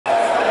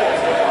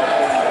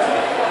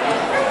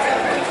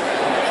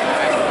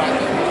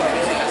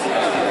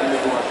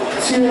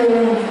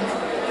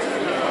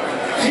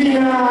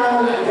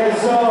finale des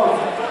hommes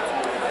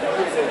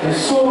de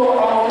saut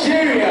en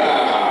Nigeria.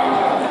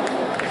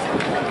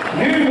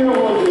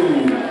 Numéro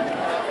 2.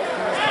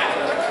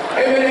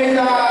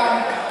 Ebenezer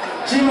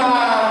Jima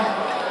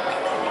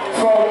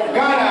from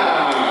Ghana.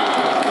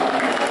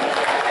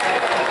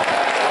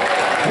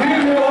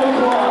 Numéro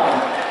 3.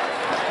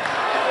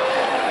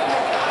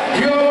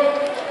 Diop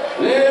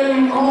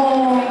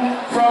Lemkon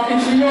from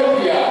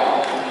Ethiopia.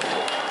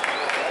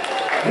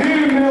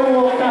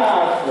 Numéro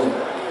 4.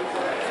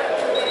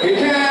 He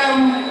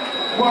came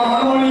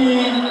Wahanoni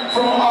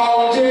from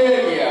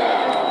Algeria.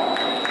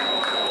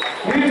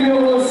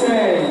 Numéro 5.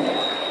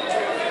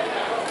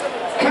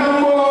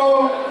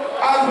 Cambo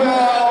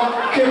Abel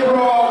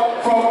Kebro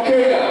from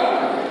Kenya.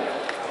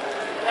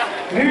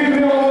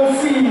 Numéro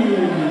 6.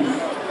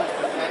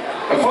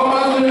 The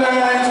former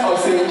student of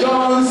St.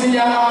 John's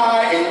Senior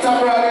High in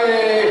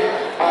Takoradi,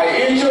 I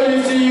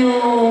introduce to you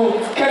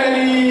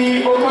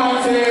Kennedy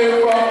Okante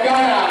from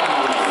Ghana.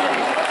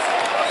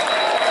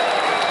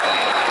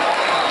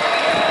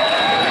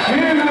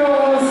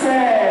 Numéro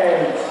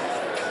 7.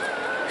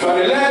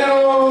 Tronileno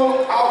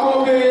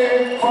Abobe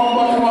from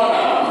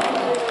Botswana.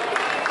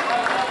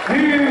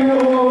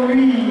 Numéro 8.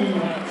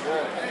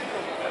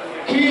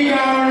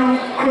 Keegan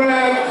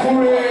Craig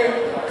Fure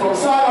from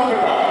South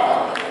Africa.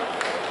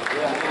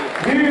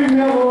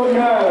 Numéro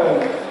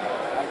 9.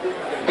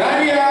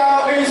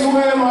 Daniel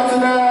Ismael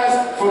Martinez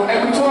from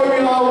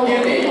Equatorial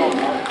Guinea.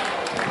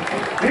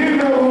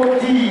 Numéro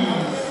 10.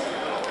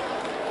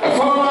 A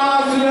former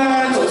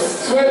student of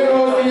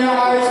Swedro Senior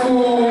High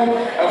School,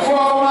 a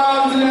former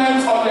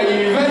student of the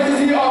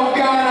University of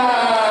Ghana,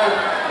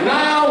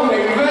 now the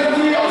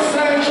University of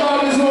Central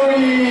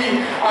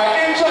Missouri. I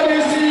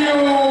introduce to you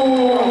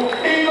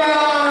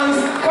Evans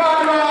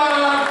Kadma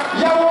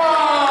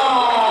Amoah.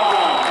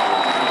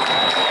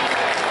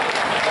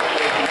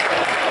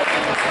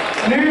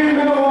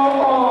 Numéro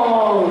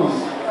 11.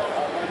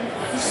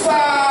 Sa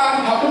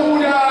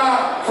Habuda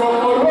from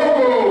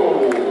Morocco.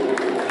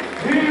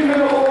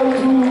 Numéro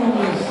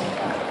 12.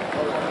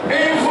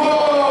 Info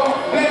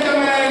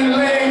Benjamin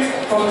Lake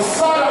from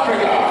South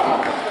Africa.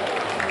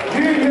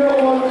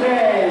 Numéro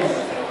 13.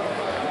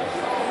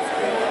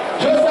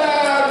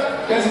 Joseph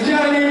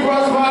Desjani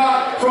Prosper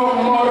from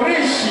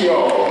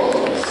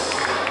Mauritius.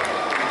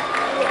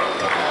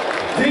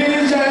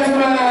 These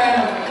gentlemen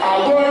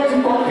are going to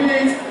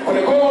compete for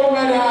the gold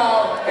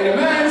medal in the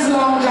men's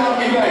long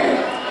jump event.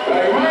 But I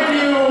remind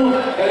you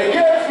that the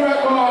games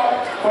record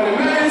for the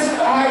men's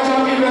high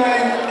jump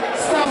event,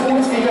 staff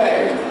boots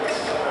event.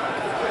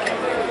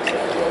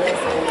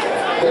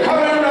 The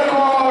current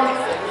record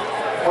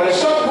for the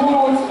shot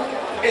put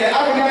in the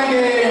African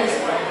Games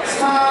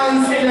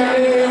stands in the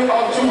name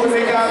of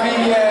Chukwuemeka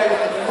Biggie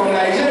from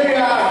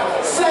Nigeria,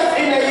 set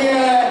in the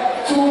year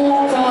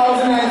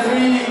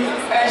 2003,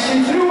 and she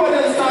threw a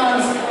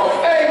distance of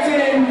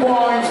 18.12.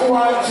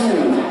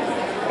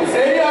 Is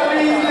any of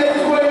these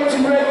ladies going to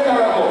break the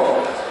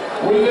record?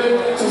 We'll live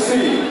to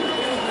see.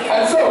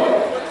 And so,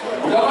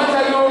 without much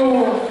ado,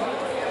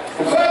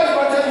 the first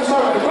boxer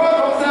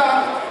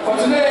for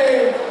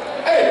today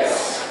is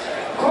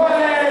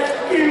Colette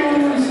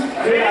Hughes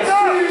de la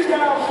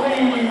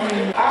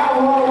Sud-Afrique,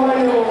 Amoah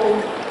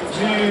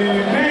du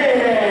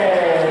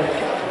Bénin.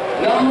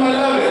 Number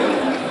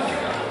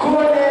 11,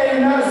 Colette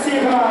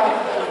Nassira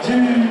du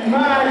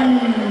Mali.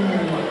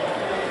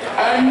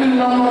 And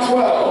number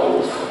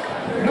 12,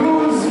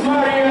 Luz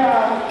Maria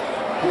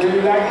de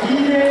la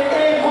Guinée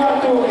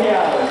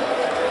équatoriale.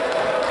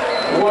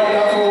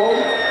 Wonderful.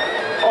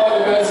 All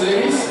the best,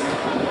 ladies.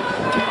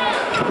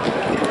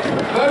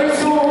 Very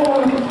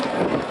soon,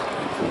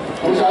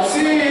 we shall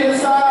see the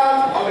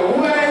start of the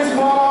women's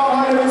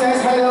 400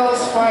 meters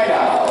hurdles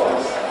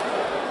finals.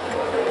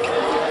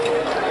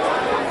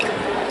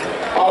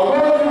 I'll go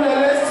through the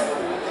list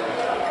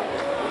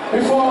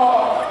before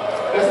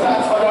the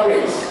start of the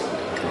race.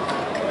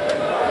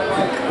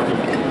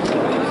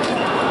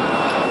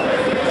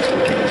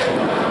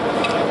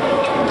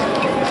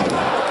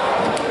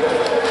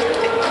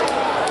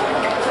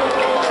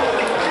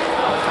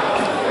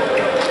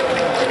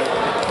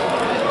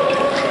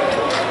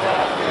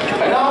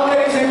 And now,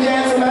 ladies and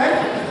gentlemen,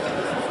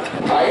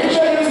 I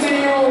introduce to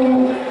you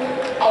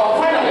our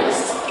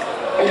finalists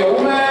in the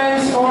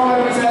women's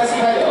 400 meters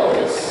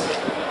hurdles.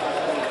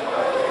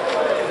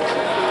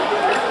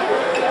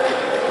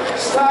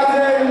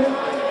 Starting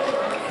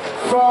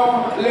from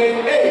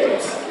lane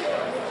 8,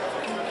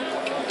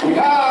 we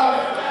have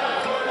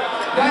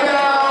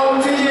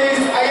Daniel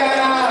Tigis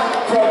Ayana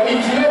from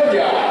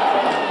Ethiopia.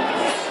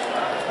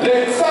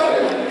 Lane 7,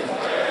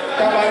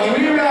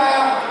 Kamagirira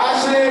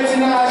Ashley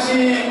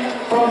Tinashi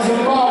from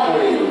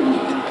Zimbabwe.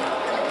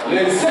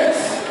 Lane 6,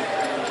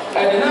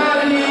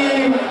 Adinani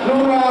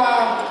Nura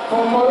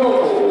from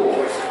Morocco.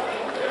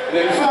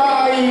 Lane 5,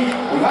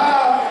 we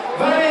have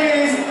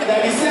Vanis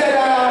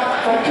Dagiseda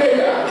from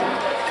Kenya.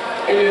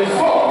 In lane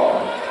 4,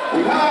 we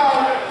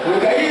have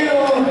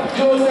Mugail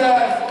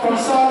Joseph from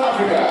South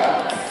Africa.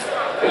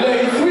 In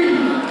lane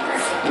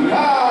 3, we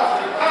have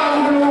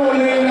Amru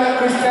Lena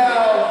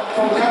Christel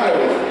from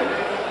Cameroon.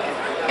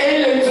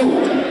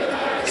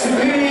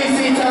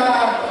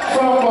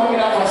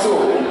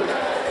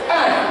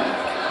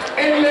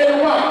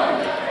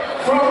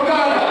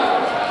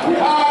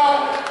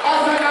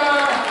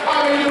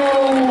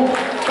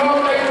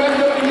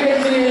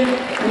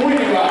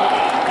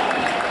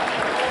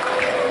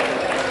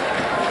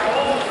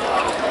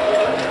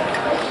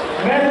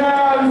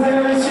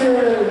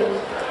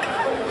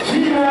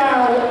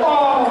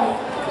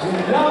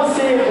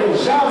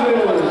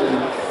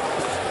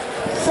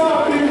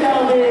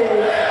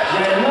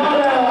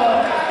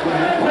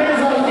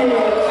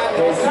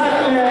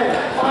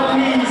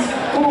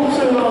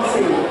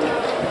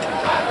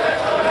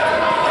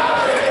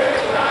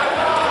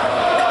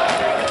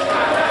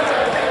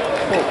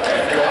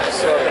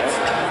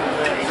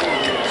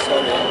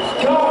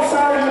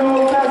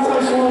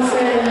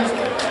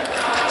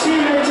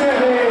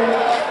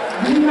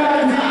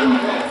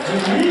 du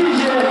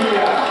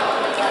Nigeria.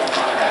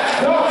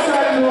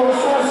 Dorsal numéro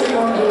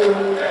 152,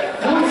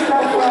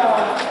 Mustafa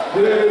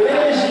de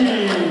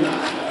l'Égypte.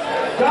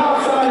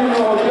 Dorsal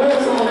numéro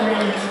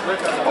 208,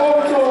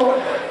 Otto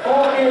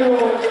Ogelo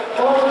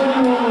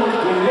Odou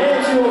de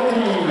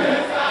l'Éthiopie.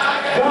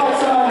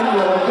 Dorsal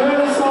numéro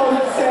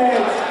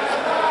 207,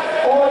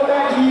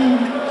 Otagi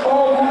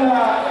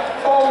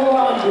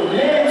Ogola de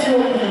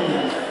l'Éthiopie.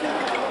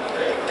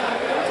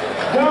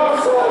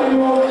 Dorsal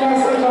numéro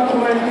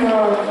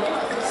 489,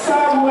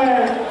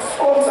 Samuel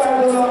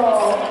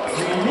Osadolor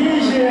du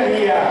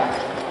Nigeria.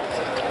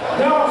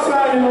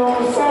 Dorsal numéro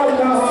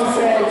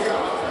 147,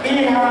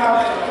 Ihab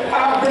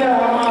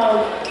Abdelrahman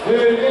de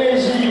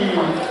l'Égypte.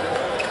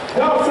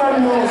 Dorsal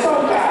numéro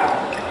 104,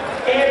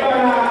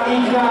 Ebana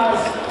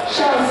Ignace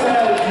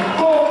Chancel du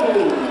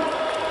Congo.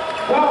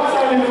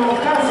 Dorsal numéro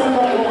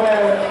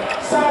 480,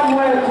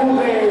 Samuel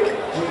Kouré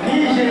du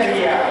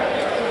Nigeria.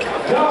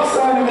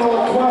 Dorsal numéro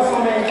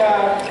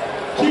 324,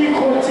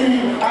 Kikoti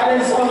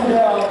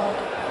Alexander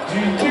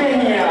du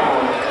Kenya.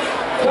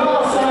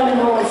 Dorsal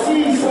numéro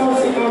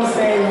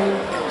 655,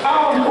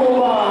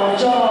 Amoah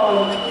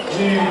John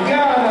du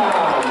Ghana.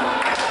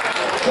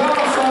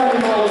 Dorsal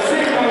numéro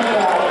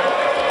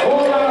 54,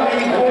 Roland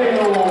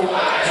Bueno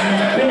du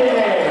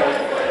Bénin.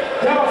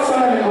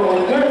 Dorsal numéro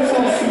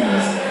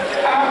 206,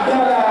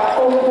 Abdallah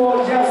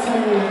Omo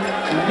Jasmine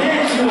de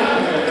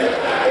l'Éthiopie.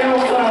 Et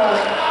enfin,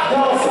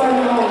 dorsal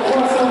numéro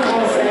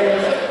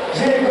 337,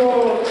 Diego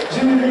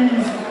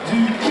Julius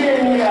du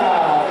Kenya.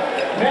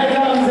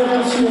 Mesdames et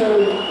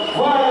messieurs,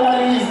 voilà la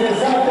liste des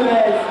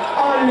athlètes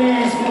en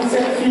lice pour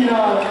cette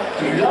finale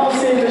du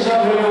lancer de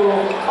javelot.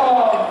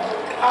 Hommes,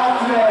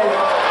 athlètes,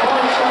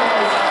 bonne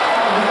chance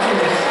à vous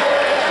tous.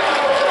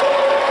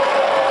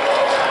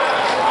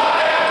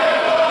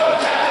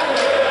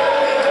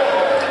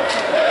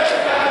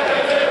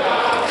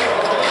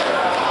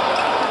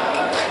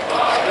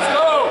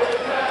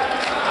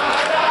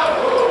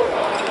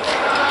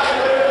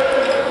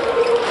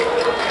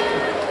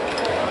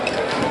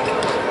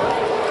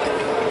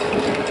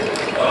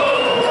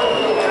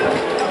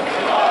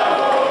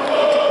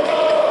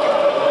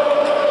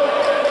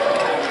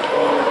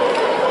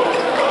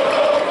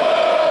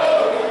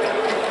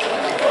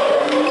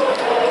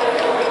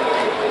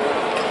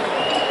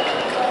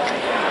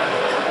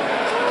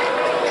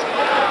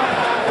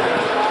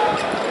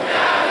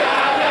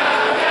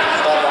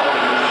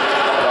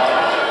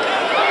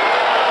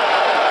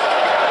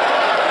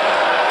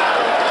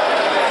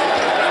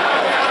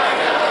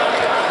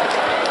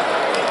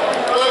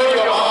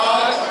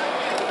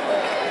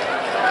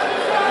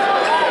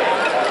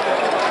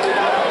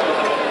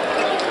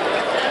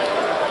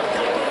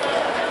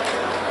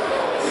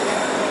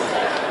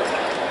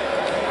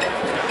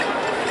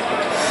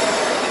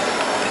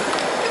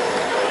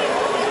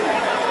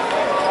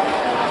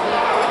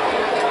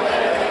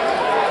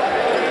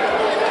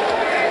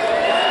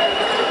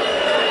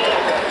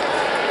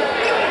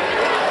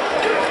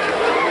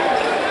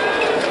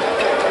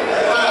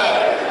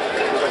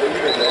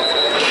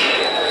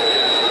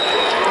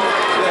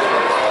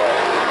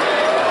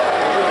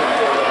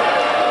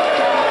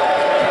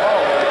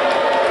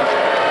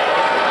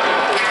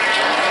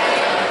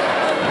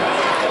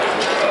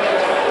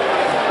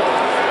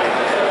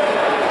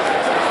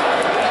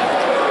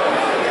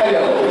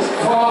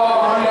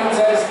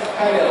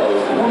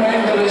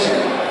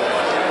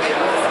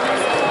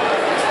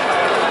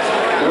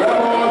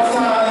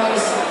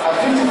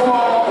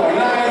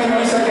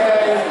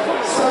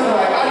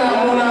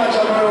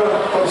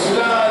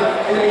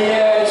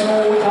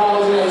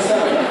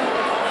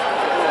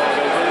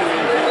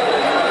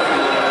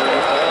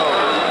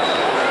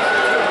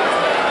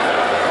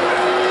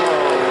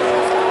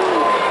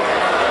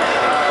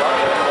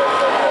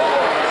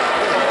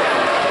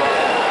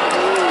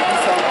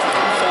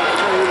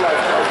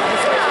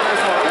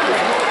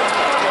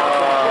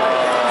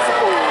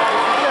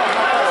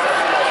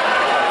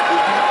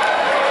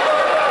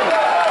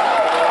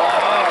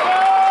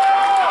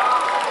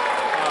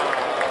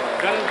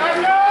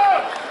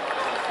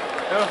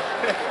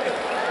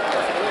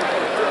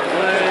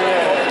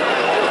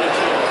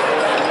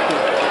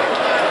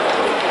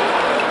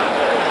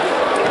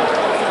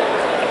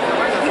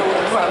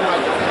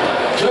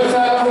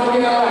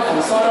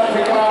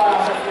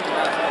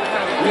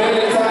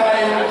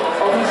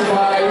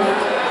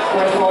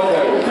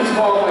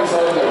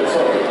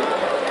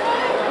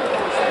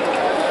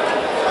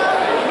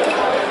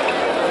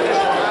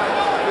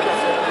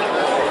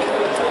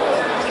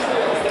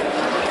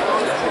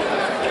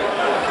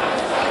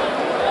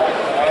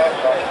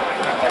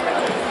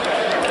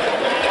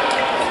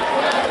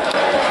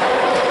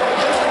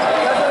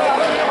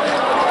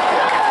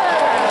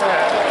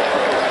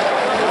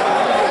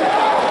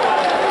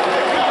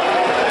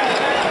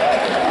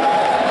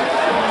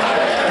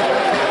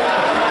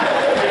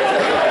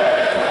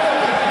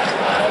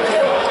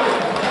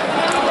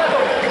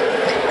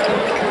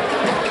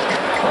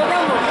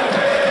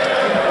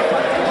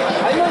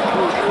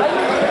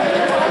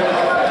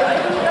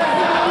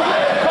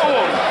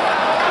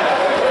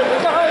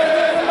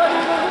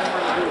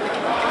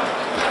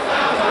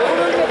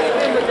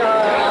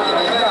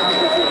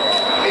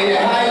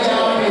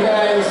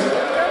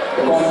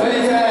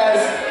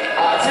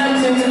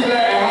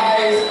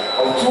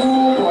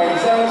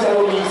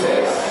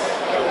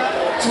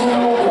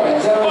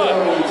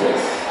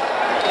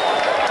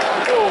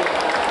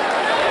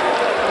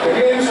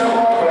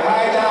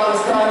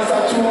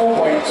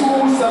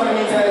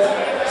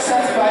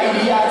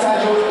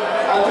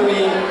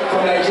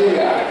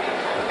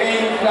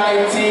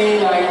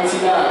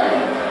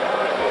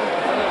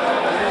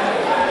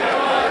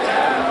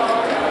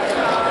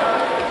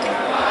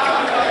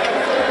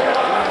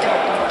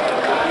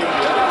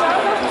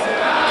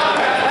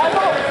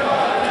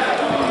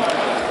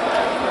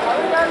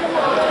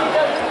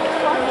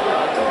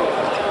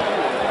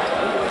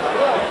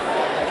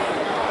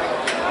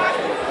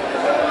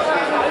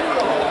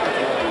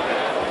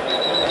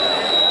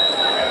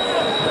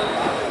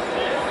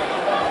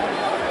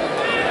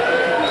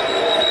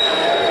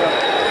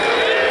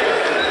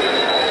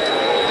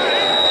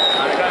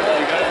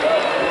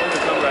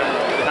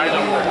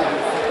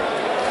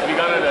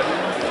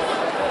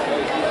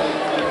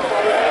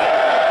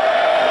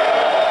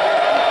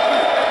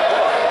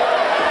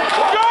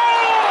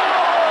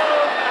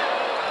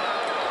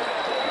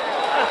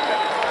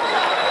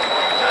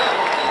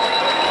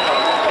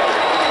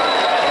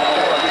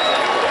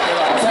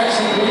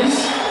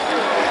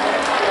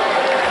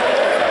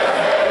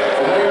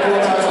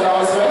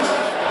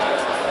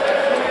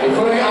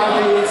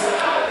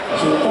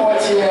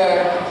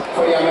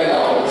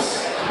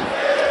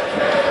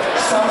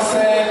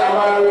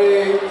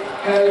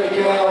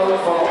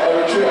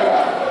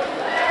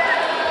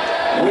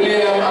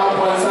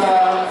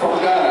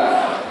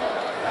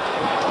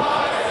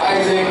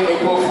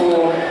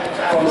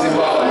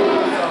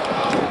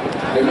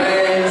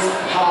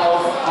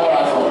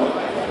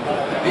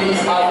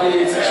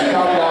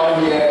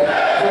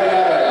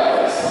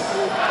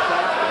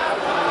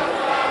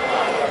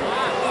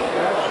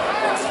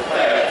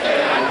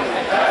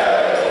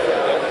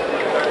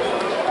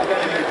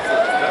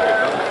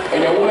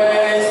 The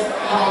women's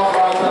half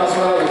marathon as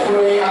well, the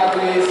following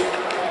athletes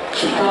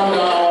should come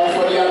down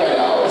for their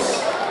medals.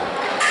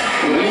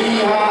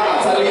 Liha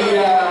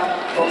Atalia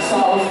from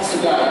South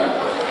Sudan.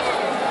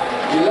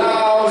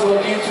 Bilal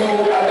Zoditu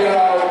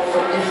Adel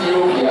from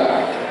Ethiopia.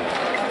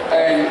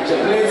 And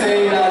Jablete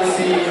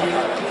Nancy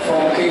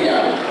from Kenya.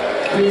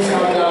 Please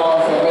come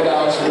down for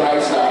medals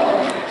right now.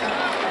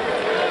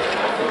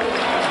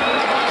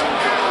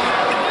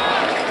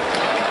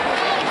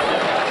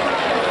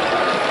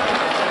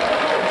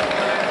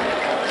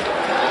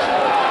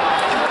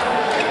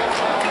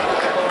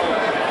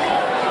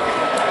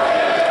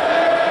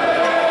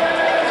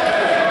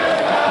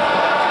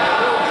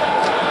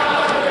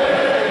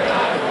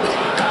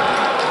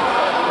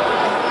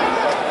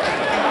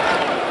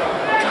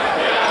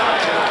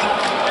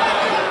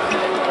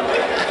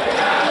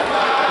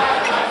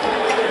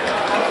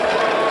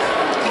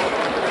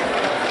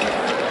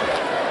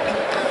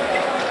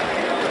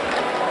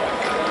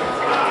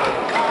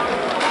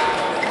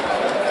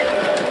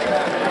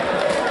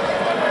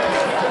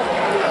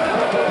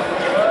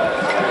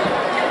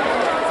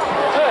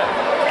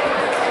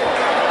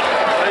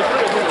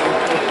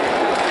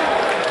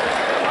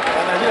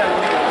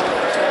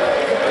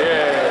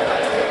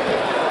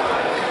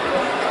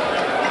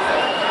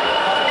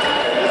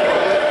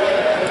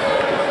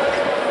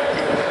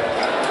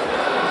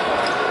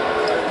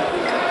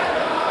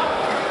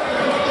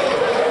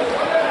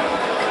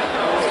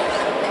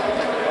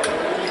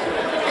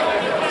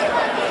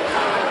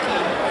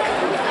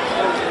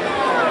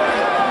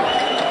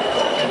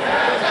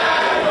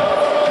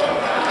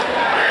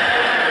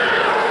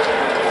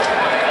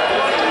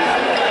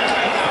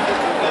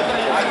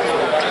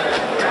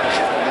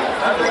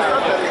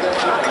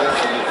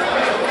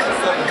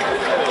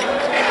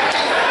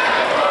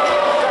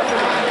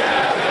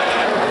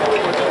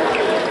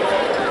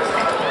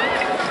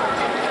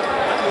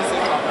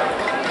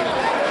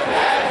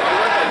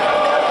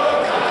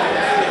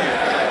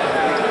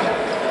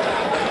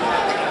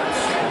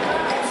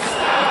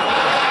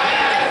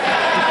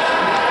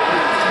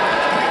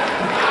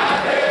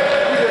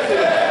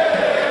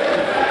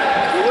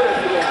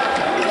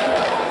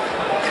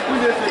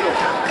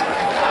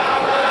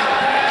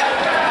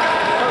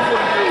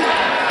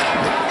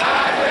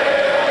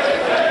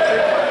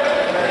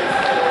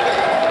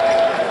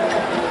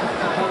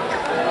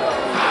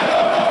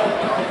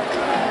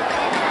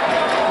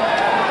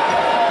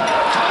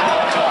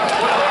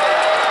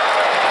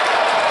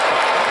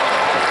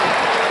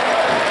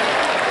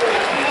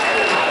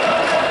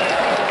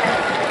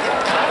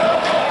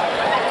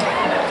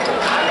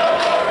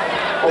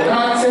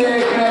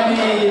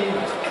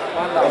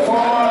 The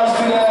former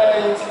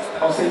student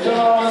of St.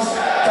 John's,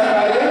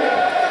 Takade,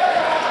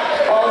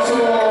 also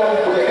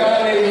with the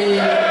Ghana Navy,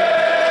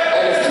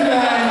 and the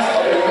students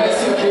of the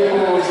University of Cape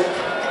Coast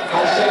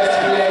has just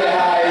cleared the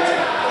height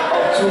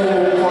of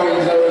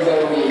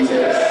 2.00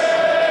 meters.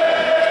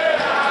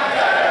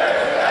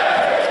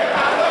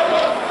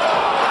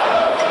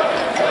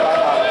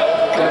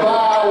 The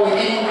bar will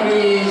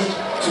increase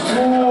to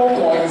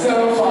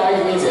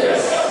 2.05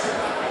 meters.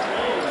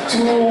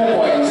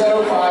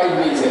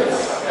 2.05 meters.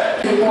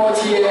 Report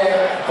here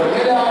for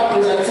medal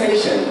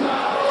presentation.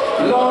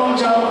 Long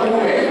jump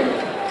women,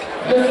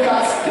 lift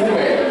cast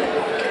women,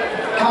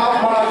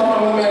 half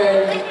marathon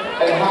women,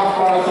 and half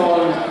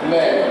marathon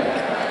men.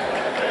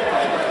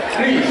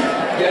 Please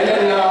get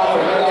ready now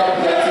for medal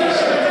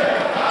presentation.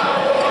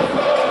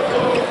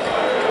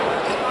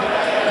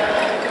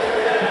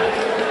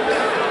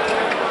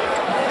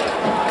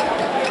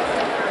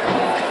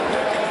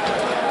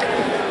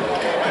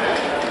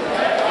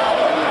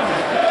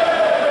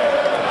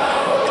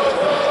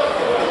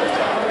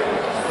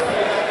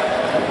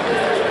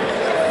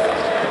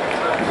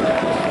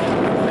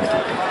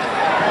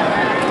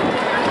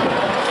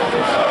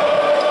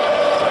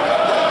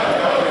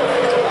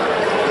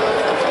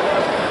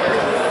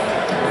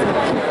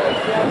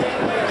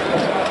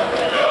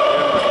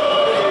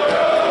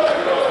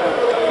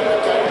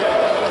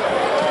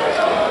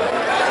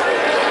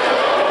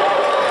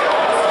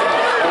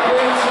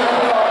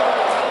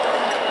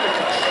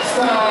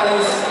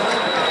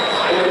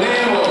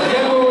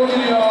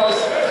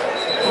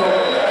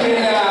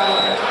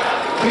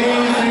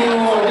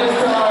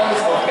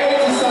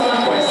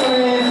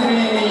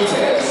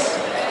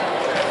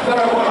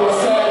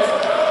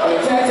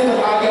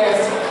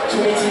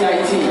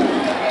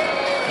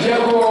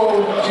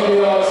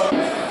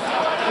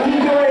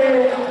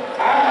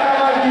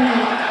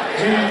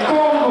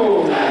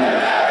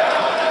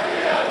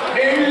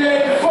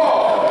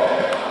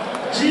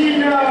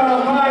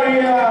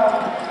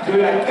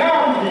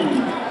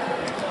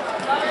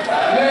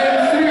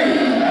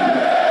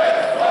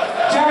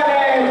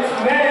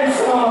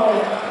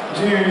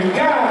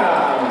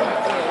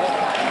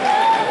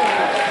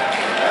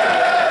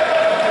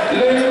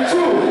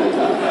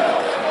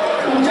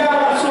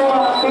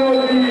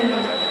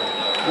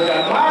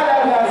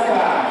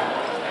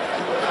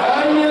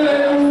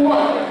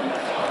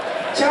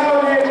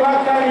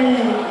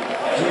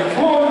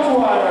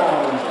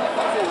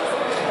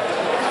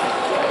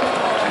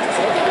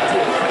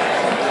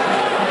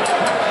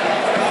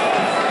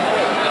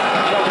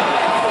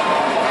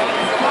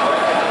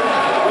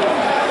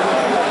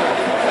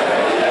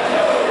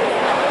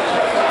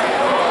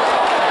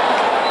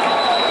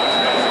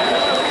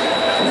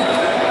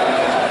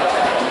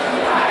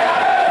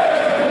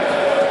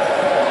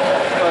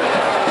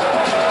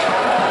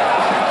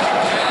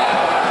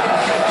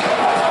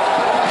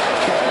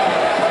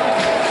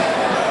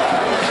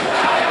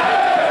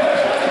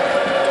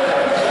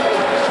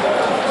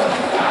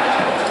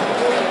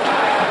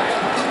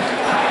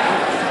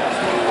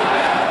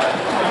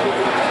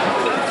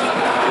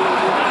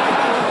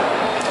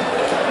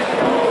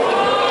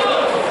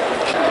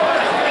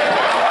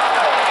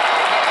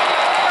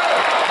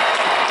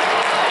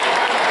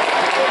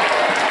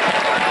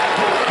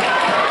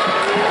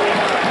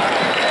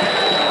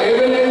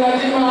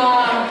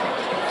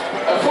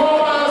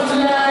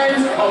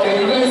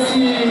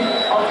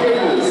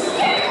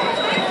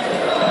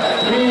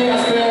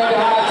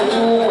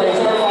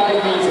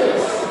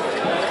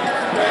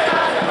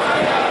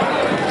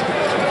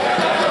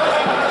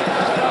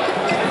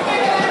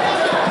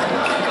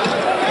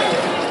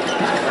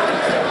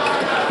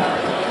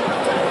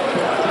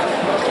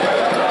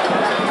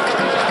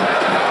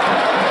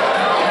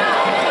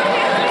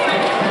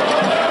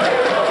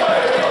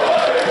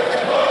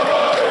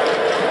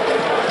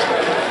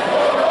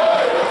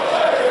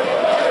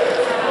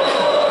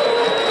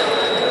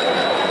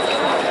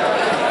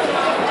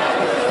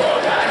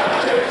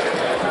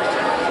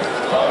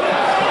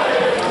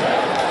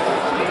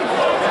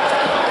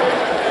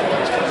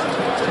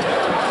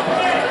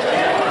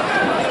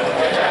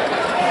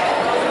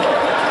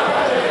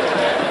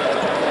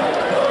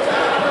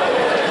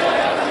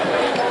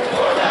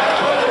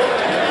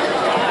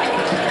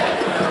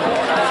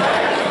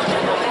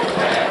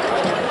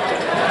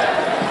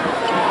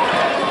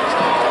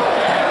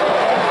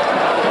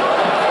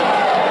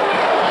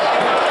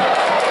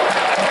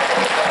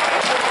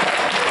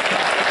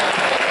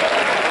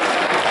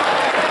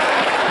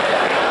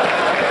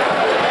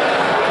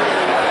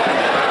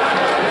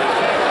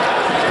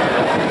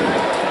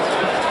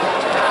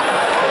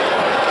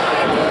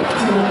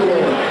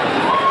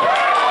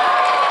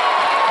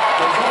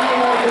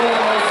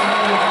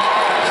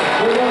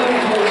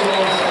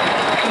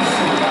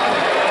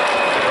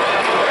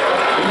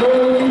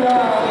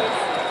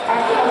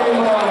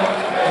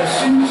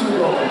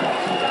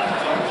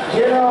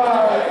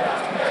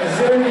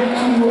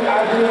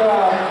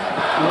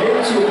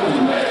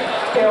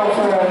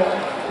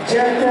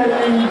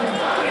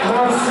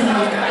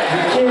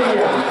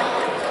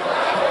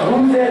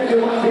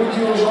 demander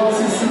d'urgence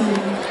ici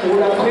pour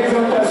la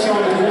présentation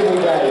de vos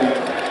médailles.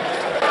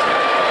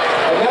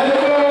 La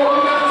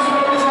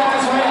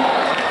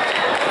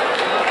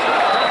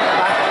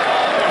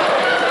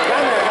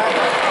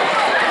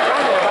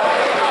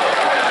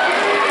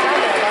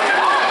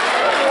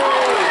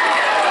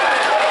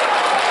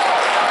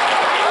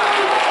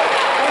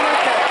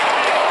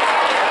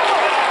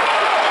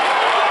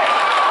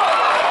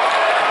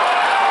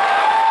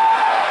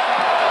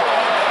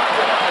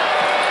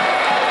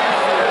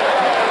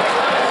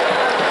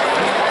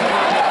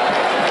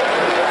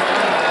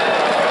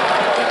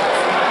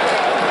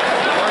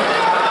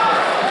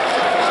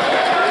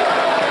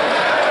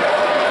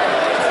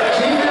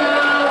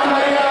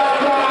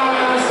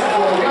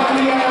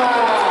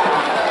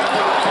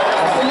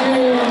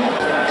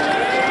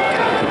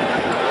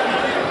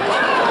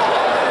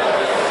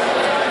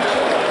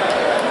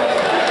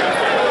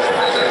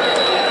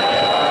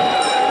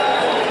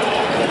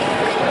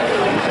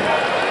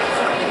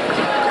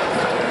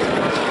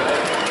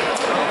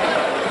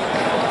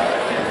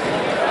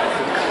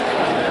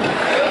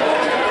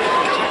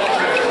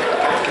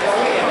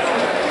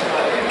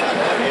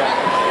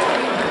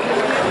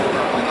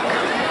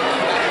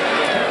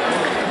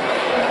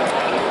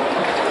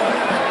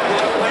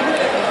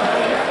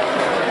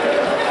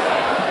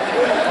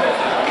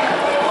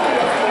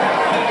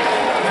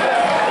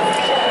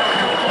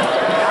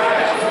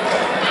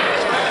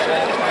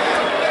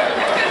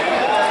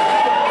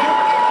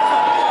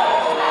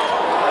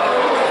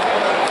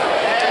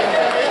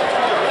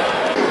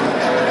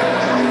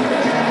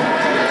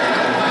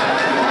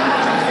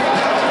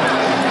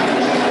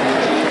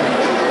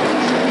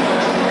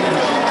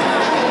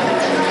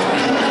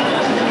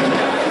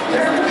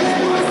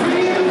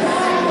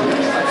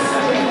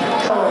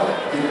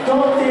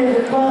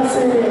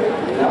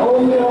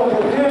hauteur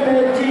de 2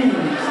 mètres 10.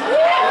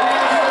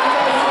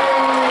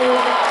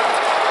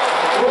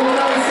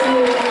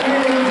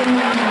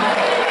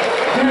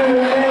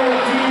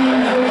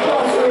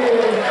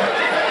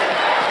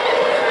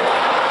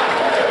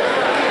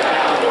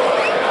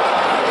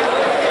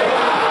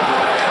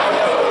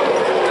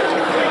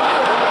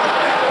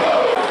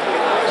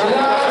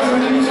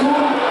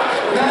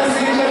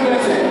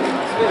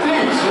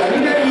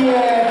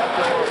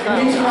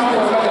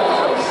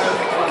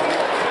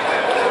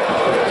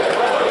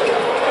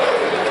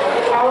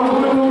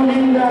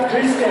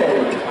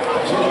 Christian,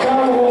 du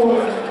Cameroun,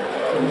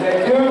 les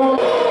deux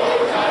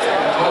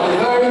are the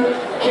very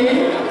key.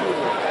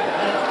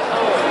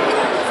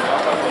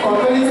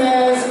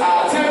 Competitors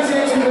are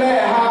attempting to clear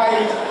a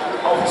height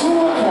of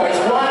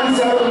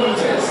 2.10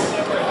 meters.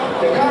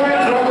 The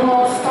current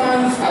record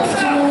stands at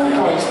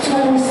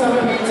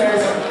 2.27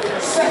 meters,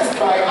 set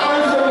by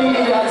Anthony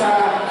Igata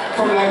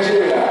from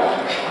Nigeria.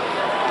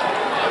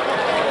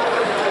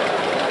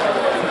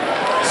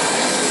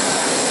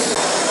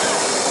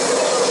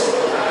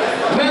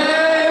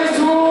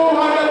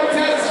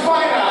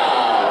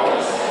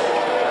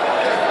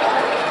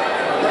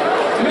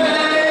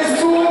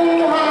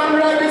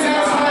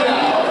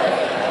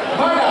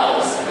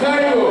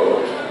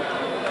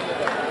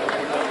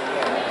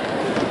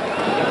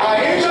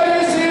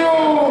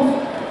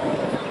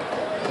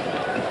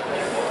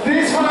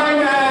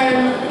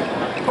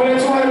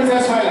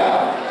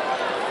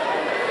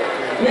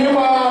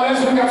 Meanwhile,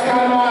 let's look at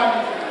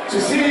Kalman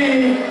to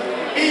see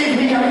if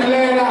he can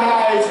clear the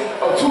height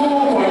of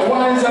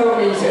 2.10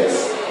 meters.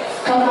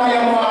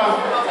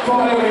 Amoah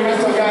from the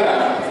University of Ghana.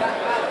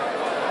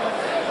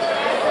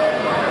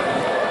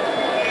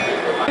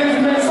 He's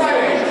been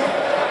silent.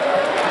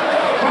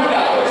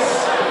 Handouts.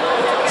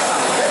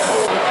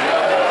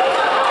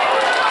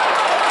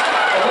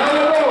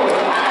 Another row.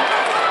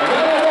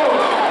 Another row.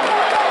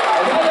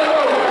 Another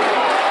row.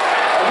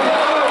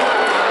 Another row.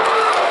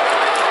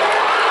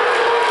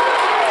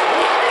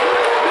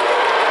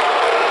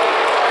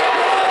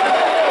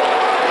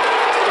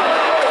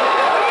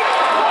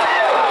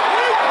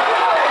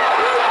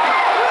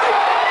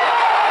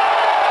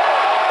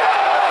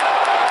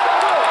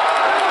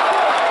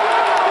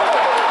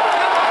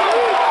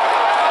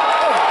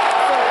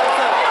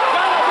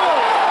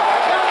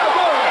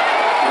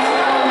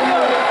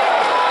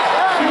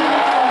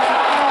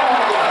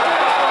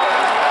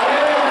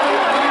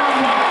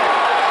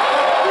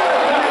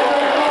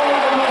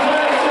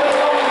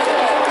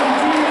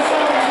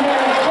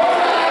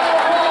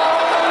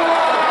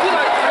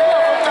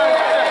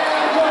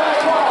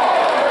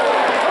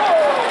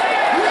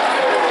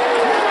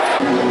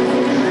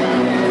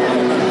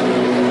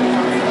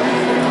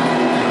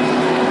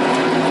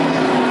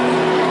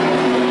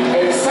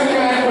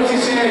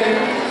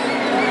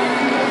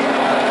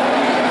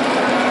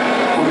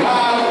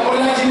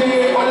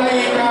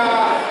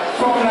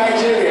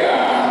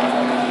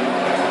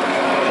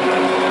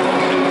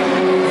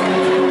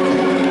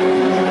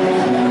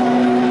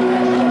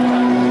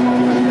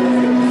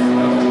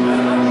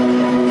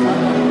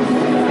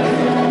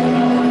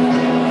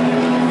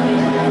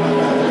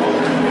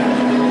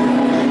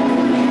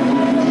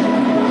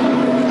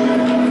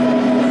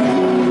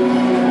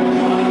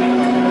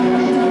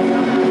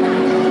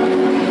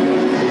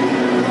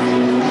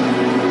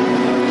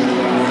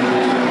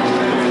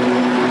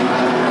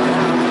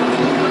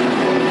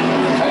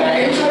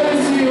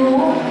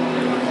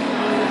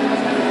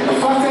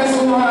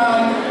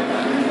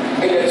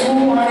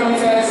 200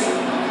 meters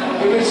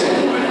division.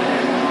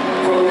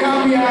 From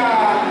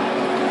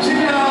Gambia,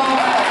 Gina.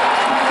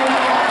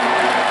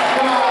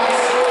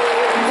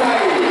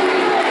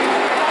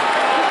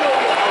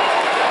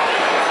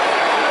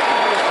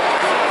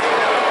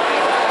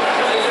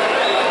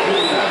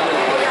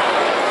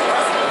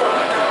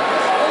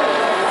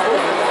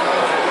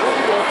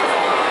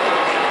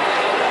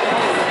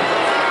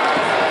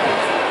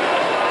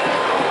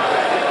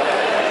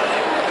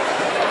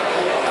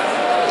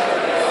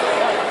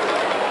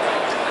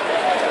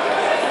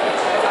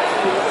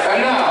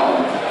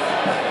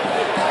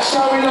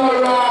 Shall we now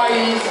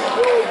rise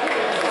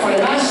for the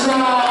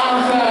national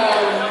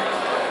anthem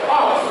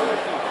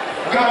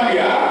of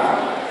Gambia?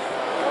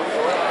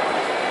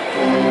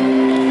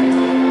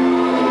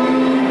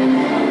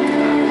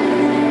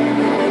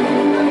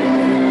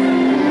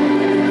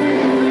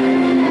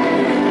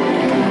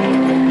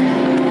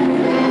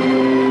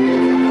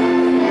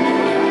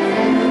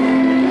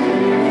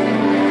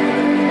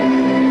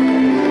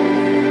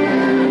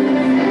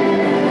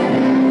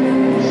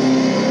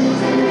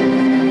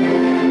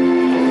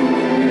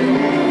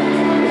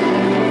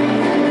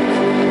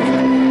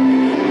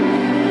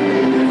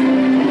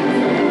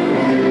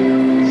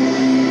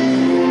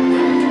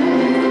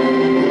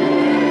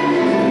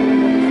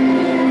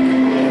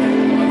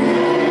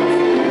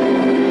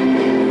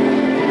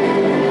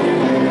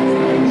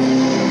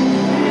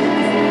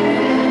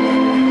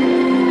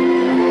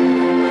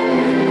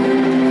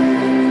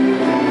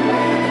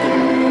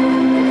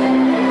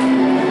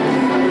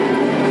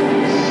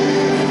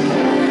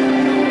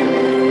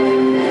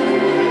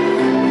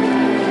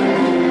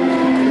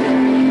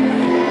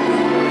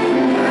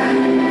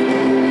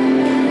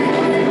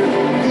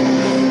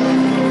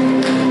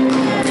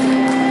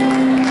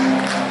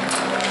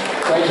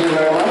 Thank you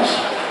very much.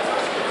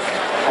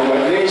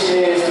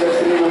 Congratulations to the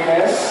three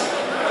winners,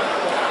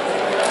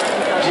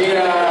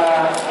 Gina,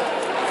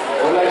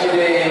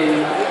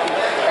 Olajide,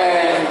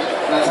 and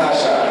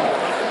Natasha.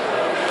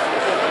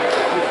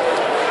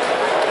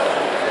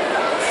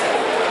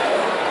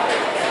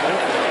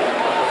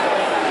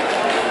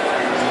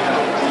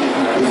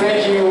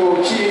 Thank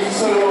you, Chief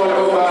Solomon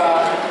Oba,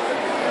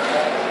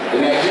 the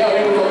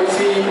Nigerian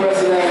Committee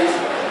President,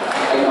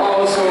 and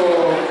also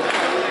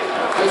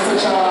Mr.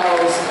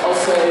 Charles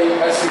Osei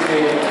SCK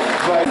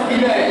for the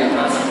event.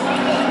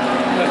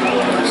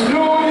 To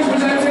do this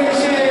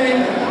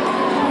presentation,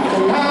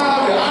 we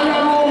have the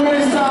Honorable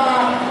Minister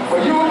for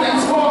Youth and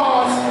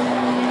Sports,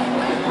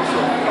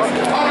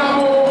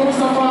 Honorable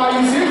Mustafa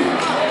Yusuf.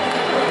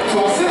 To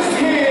assist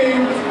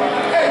him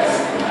is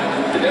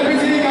the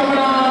Deputy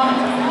Governor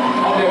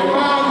of the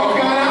Bank of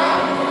Ghana,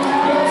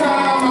 Dr.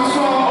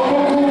 Maxwell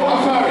Opoku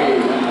Afari.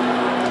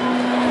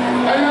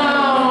 And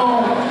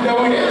now, the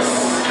winners.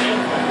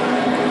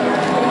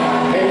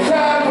 In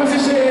third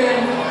position,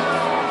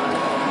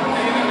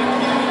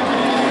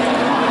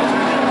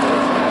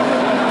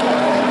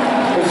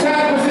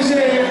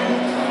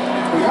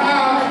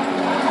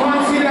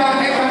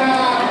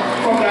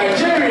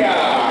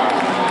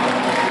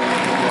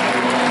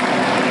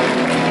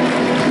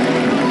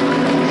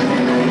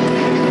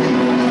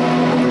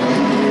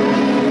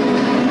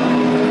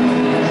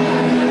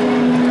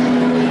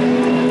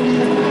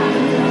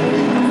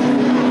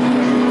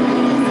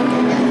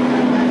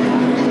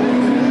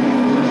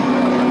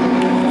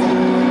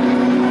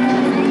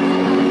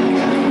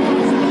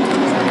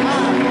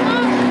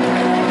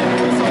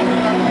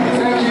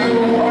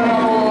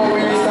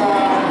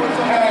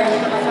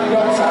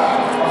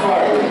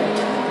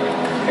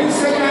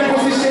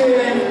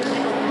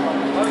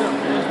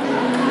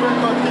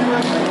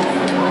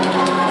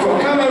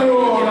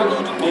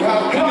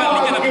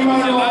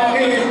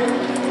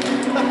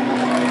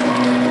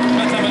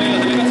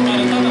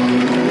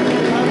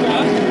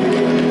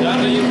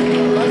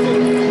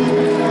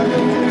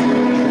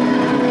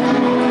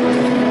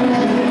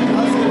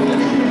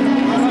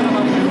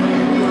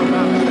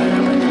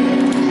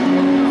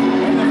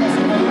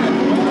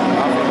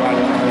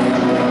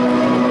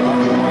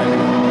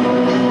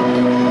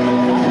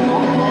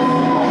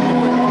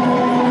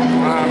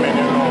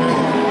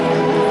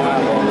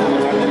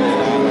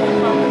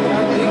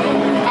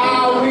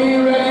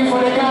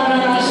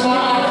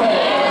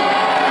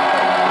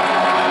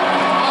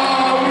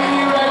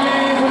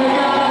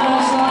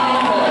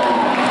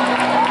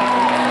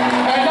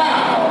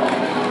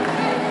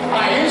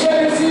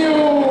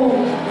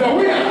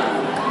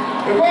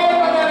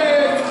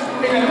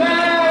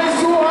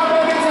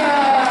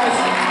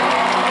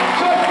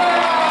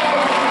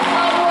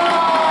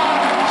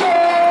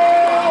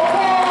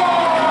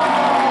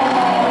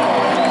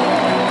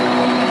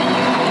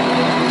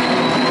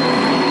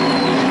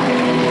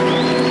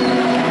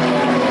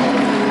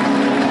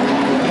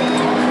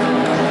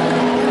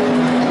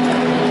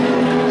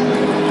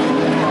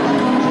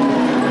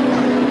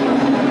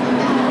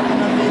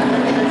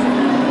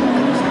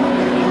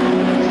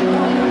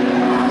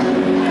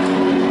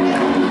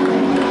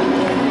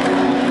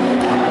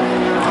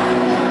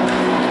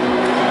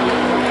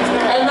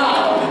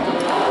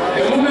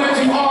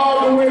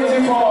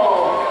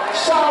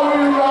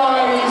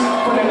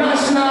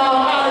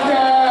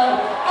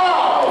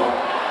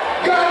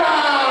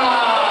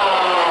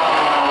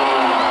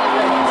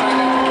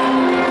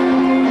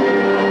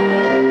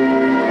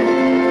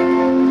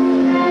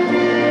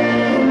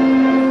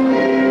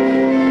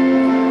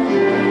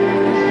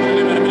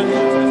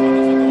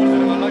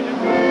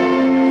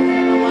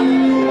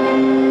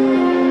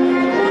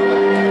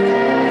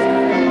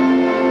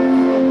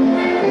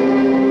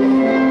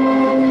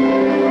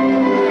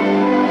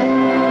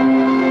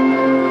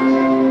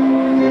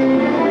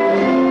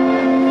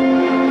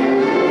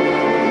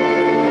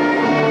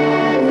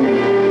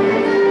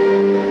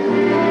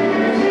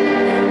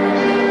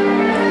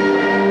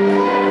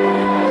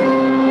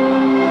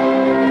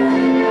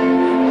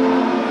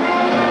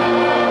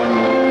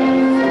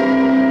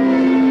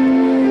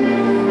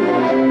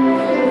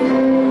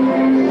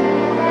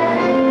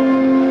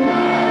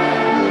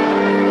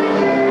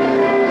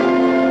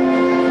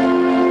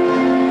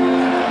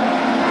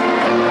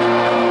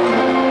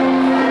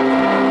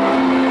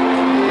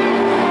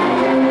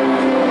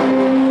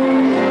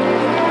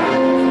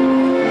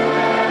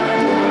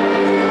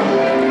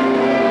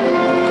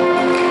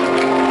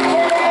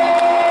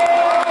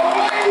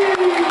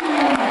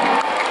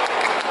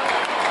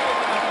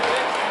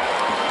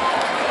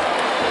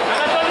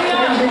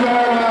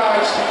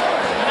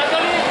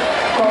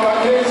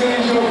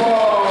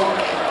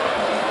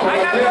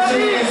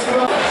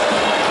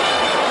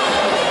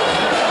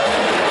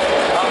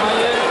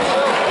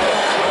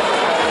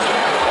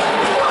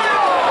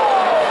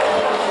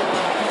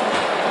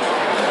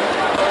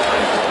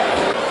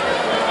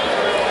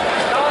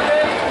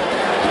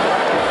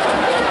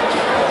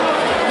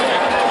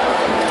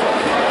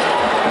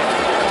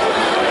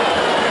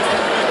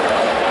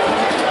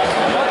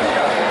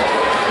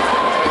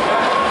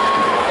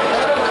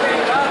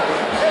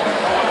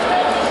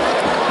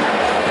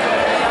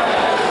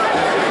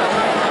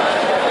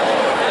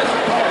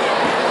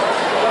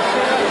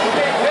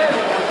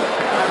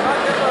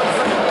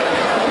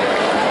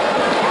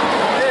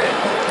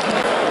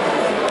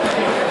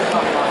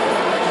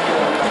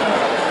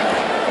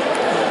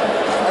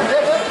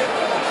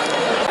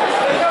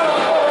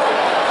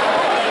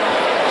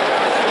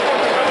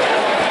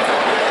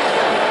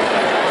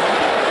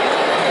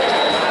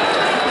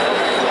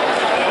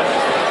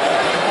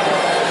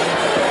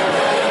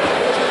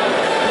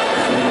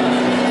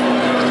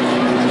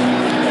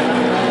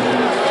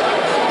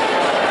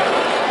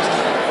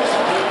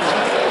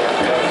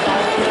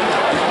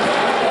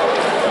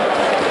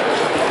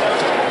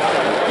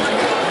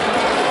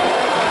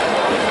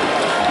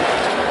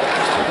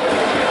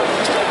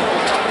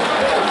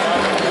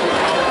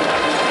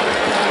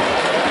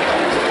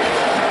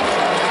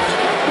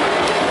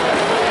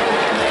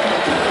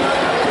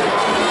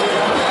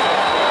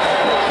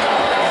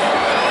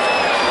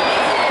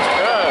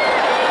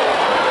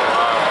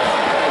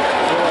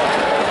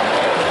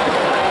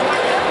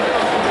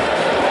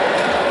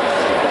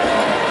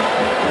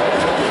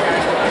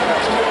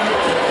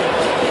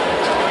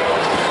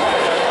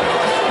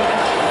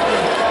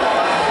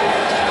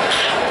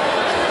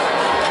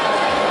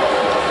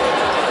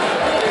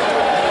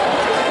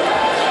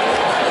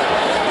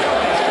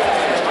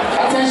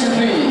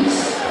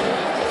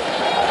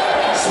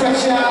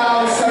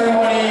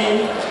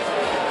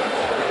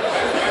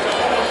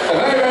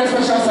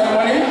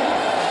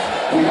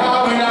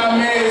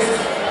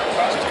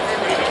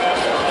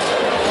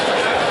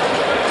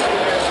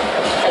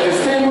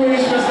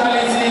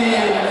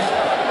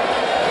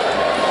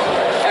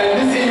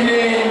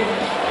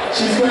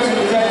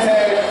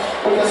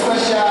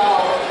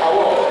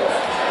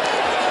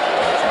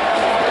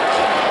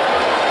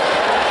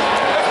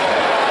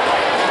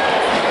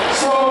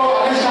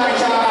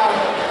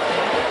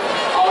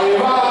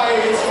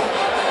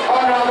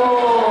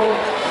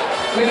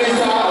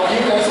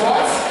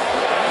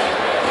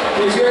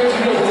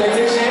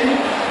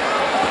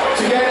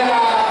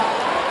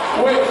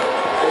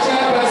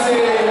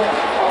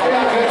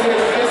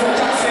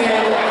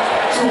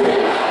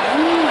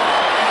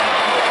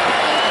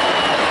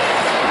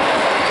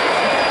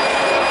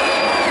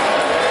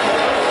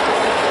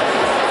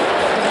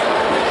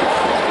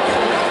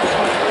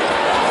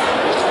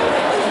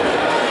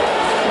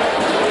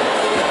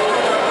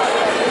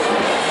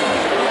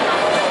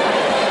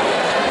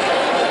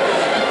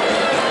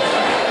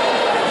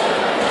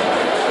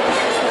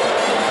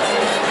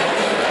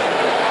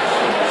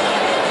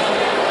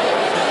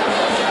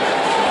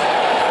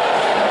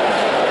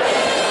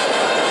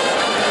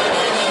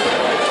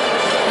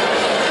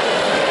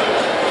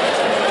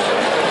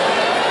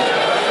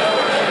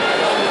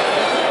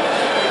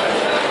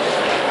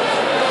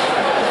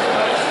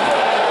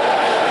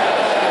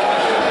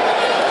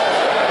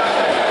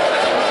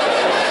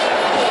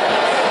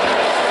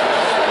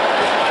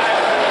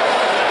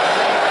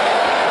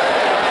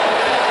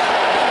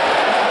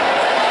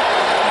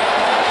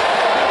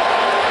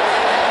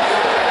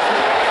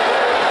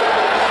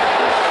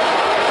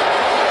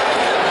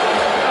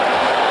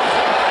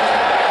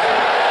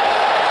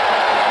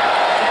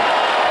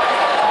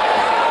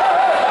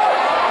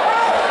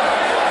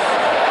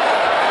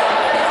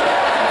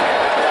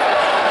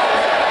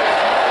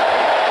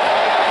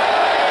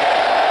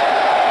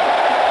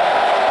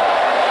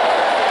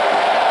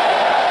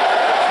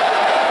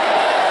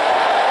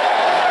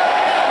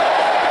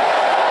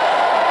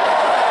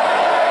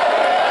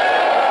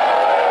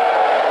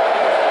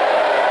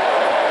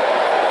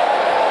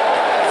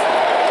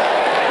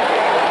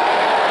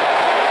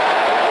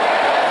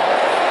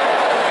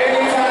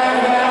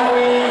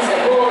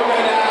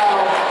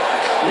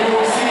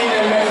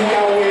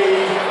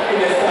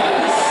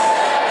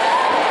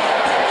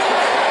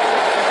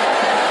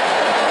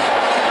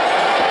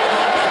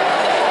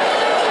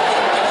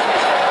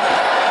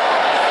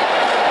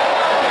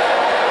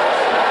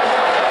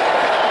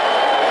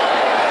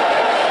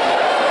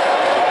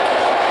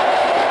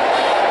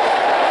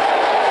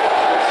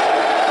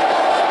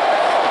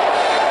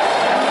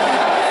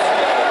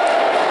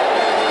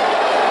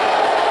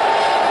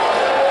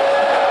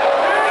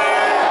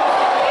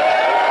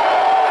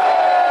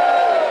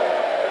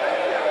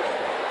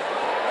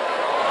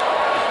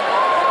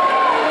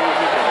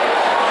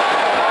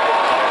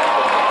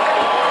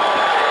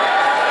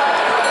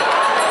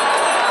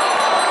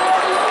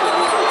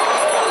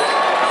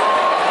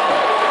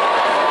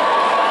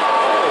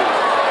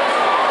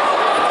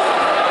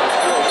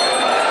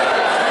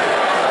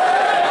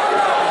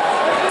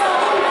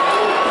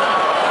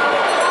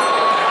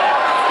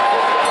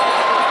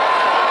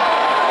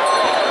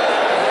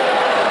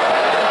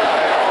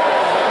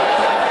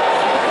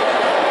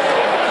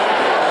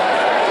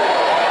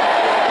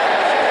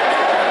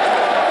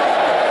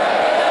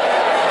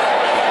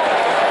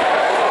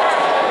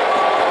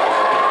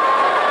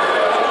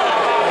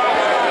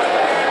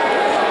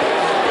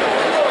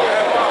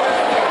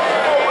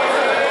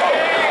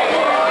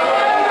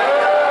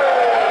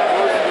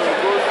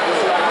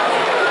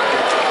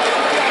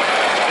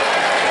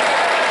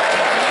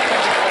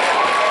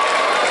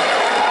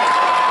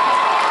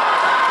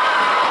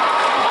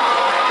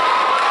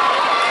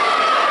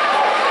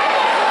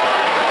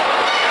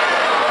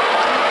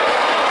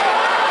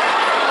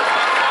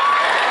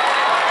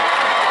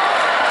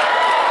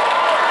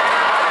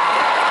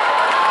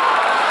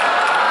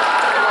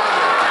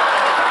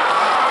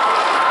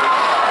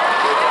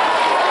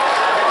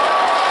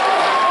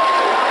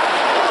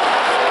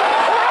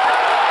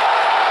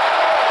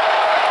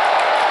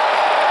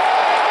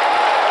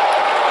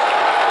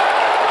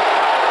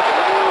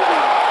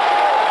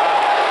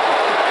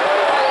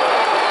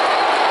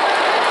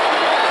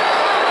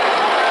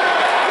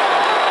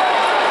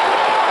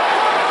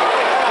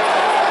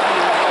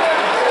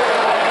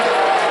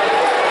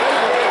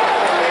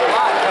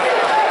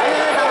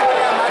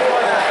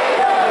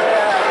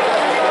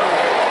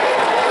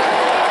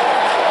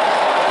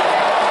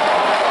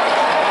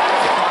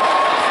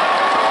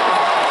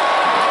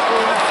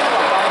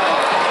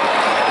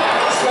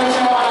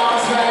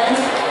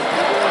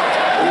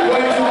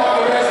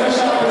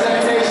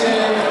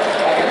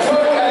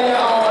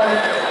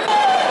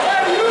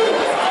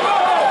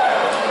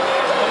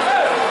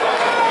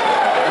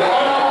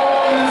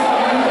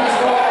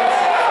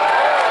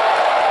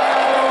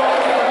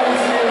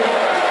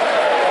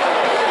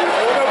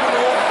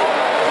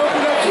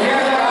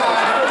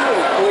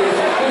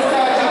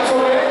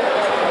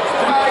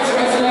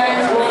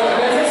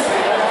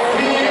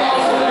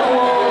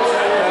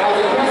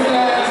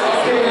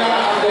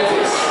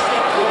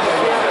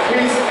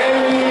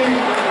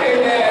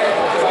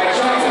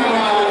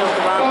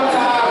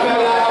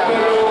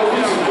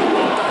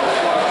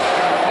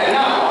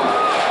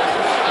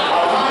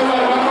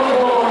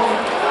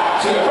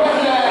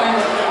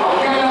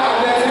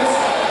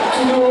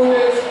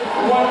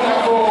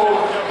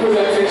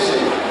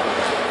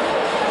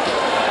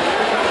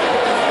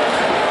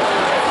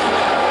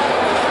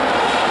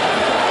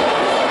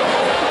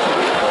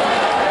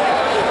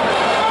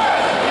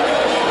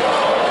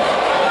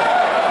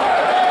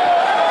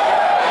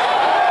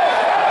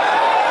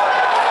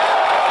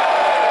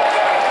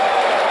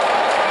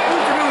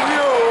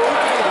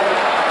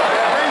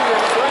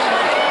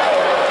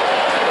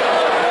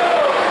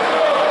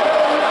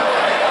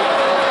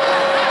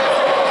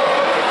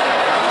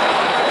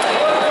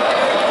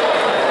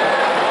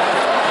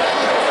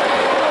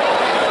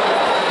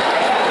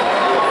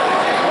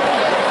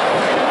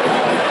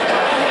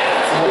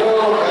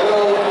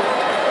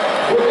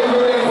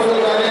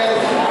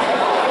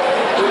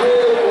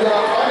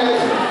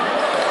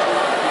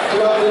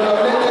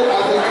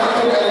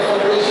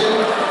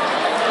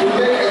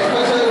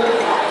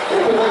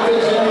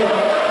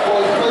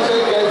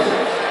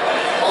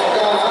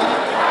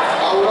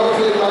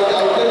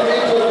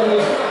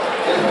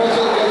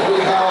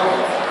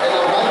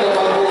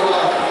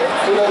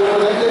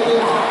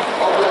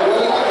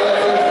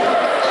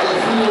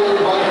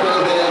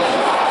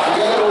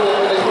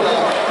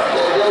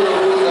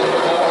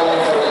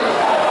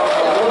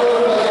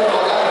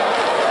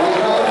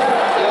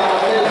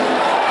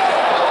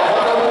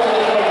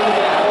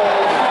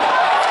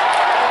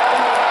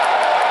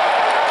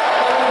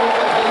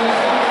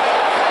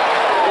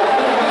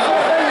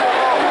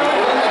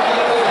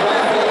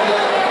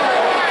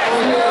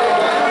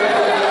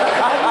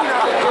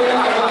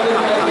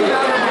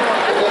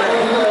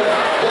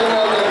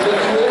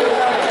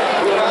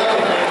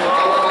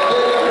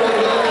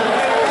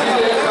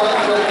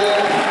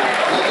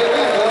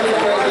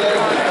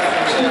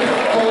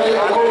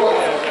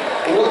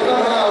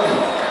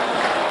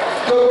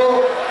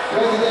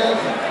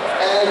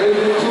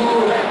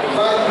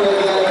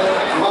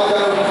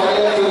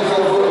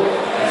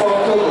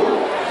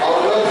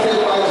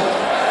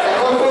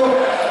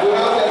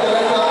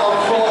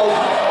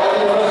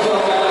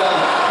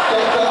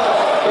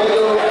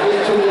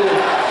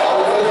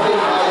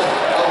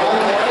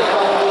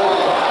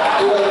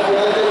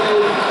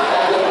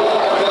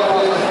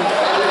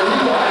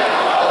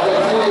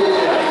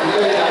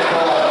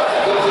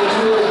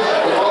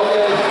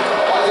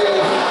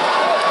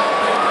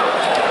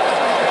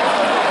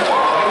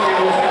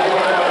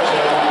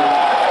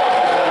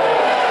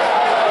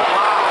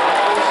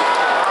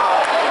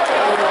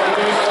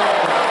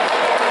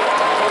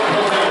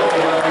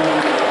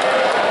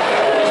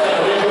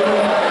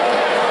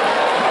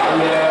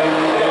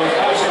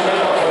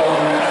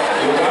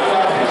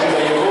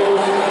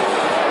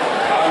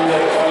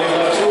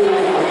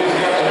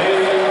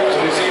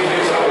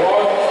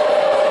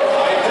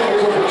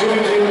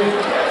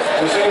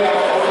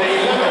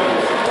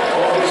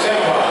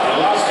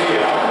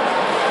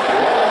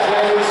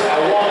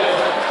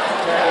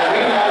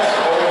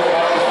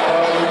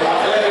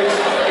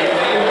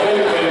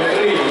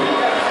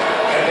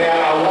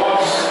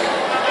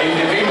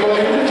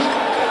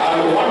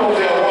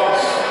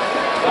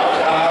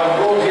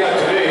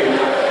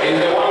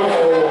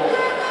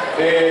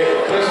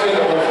 the president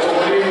of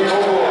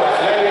Togo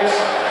Athletics,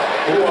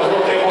 who was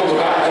not able to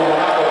come to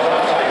Monaco at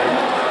that time,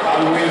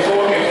 and we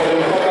thought it was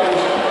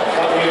important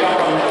that we come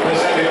and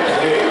present it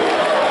today.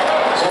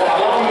 So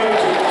allow me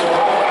to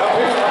have a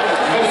quick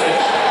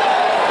message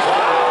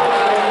from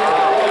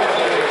the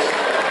president of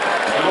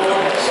the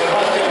Lord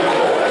Sebastian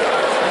Coe.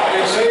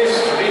 And it says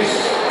this: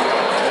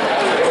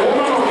 the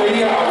Woman of the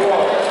Year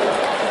Award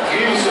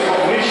gives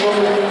recognition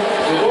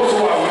to those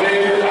who have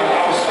made an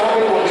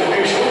outstanding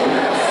contribution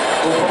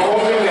to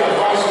promoting the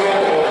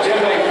advancement of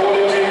gender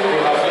equality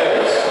in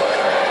athletics.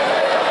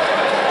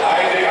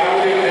 I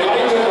am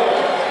delighted that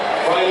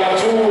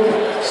Valentin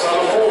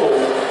Salfo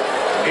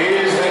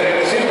is the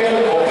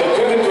recipient of the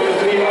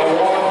 2023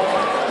 award,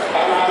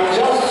 and I'm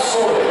just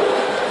sorry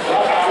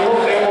that I'm not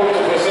able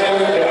to present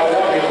the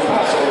award in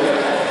person,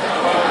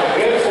 but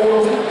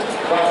grateful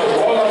that the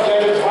World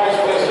Athletics Vice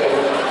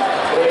President,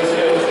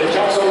 President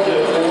Jackson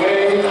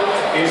Dewey,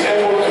 is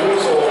able to do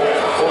so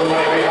on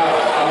my behalf,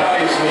 and that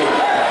is me.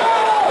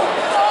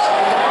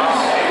 Sometimes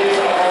it is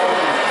our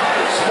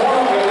small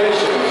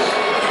relations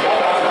that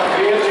are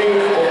creating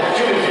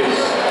opportunities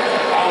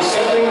and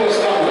setting the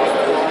standard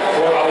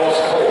for our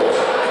sport.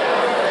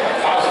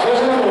 As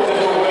president of the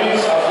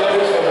Togolese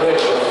Athletics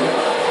Federation,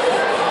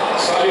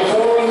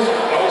 Salifo's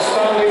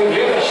outstanding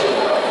leadership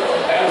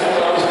and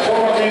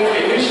transformative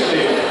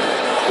initiative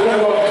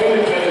toward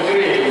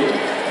 2023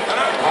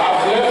 have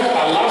left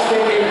a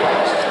lasting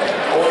impact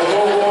on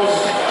Togo's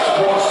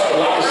sports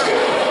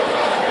landscape.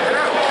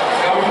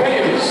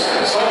 Campaigns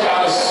such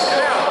as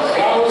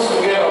Girls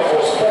Together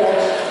for Sport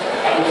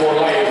and for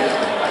Life,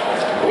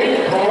 which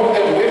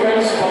promoted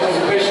women's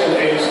participation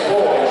in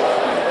sport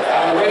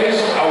and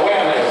raised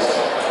awareness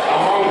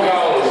among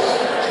girls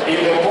in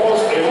the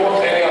most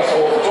remote areas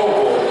of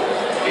Togo,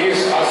 is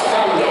a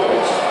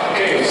standout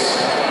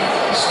case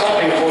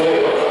study for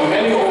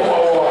many of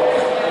our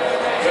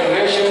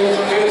federations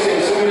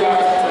facing similar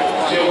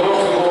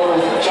geographical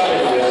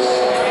challenges.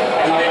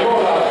 And I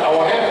know that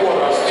our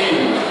headquarters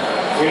team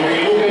will be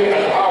looking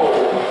at how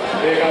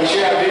they can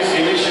share this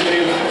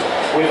initiative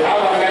with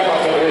other member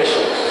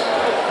federations.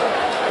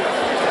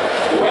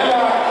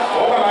 Whether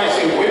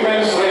organizing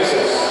women's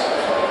races,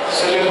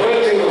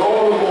 celebrating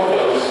role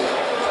models,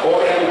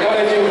 or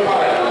encouraging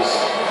parents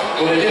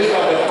to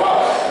register the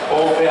path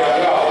of their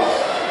girls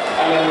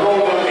and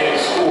enroll them in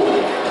school,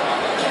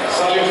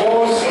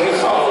 Salifo's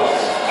results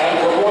and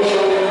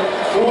promotion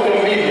through the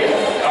media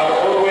are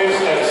always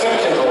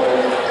exceptional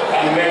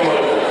and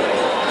memorable.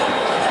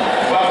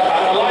 But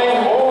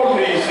underlying all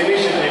these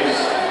initiatives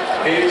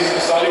is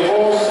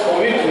Salifo's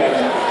commitment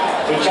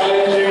to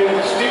challenging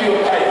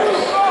stereotypes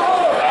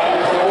and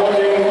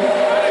promoting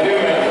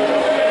women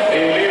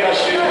in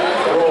leadership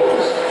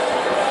roles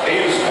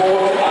in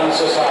sport and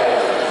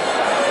society.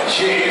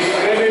 She is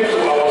credit to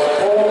our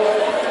sport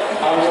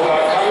and to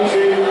her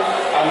country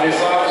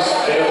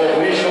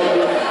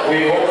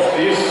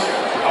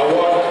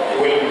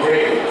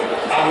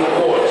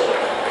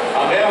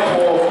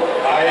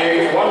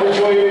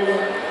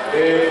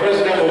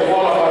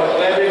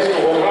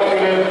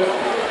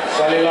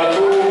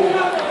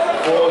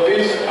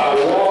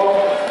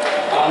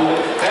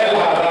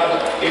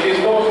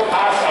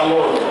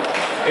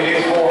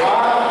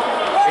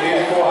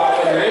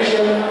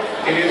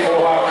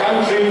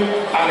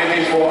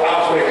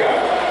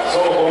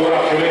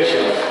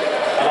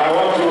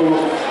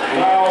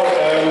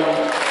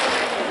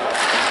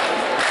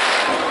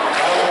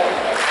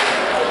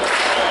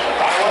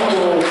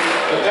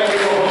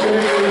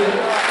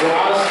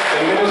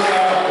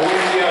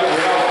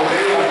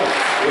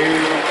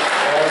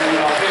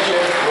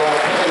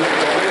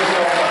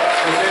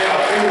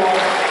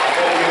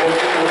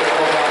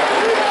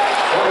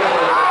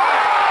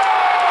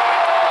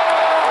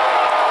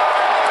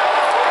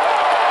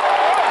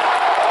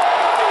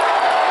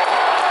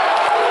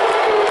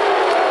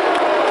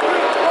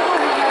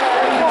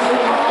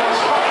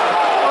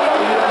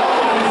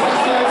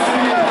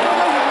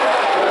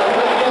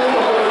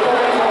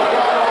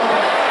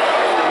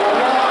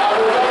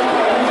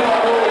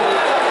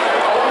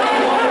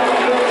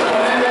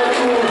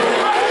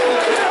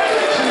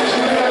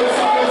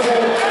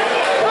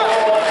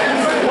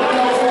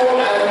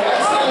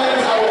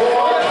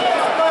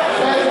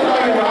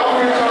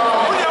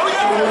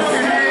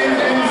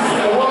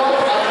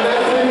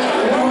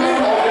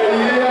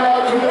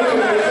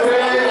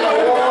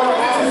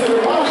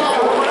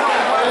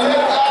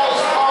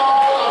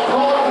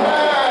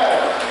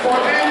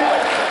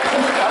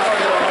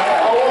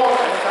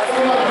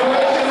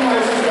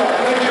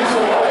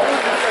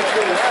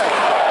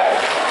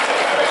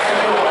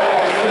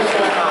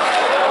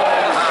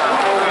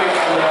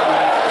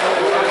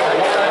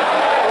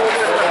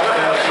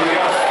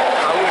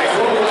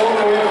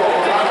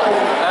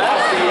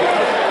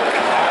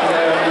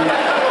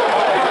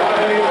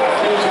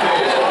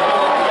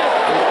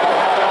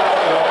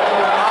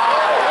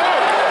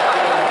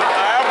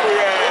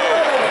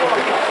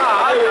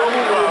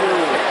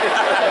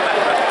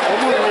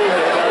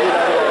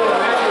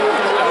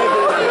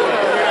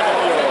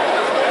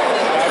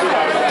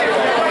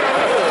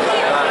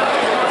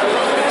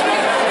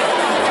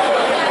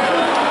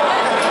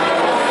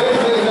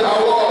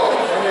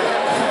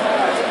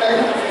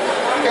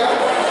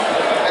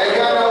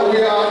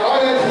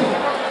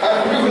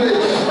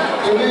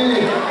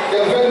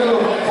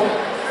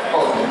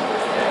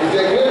It's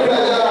a great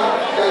pleasure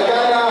that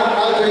Ghana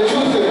has been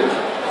chosen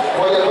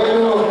for the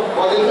venue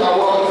for this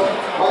award.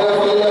 Madam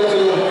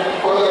President,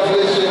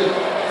 congratulations,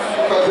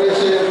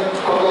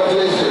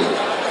 congratulations.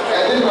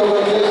 And this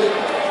congratulations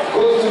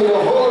goes to the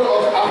whole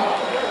of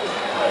Africa.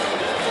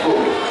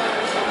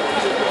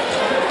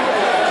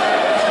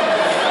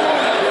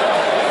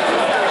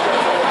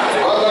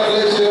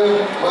 Congratulations,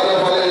 Madam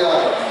Valeria.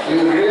 You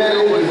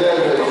really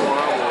deserve it.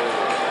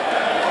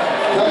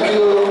 Thank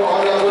you,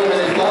 Honorable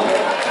Minister.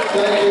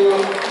 Thank you,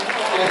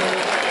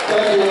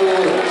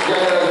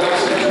 General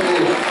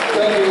Secretary.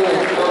 Thank you,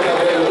 Dr.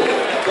 Bello.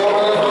 So,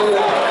 Madam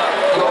Valeria,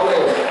 your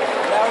way.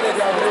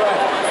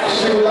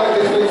 She would like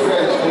to speak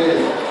French,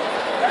 please.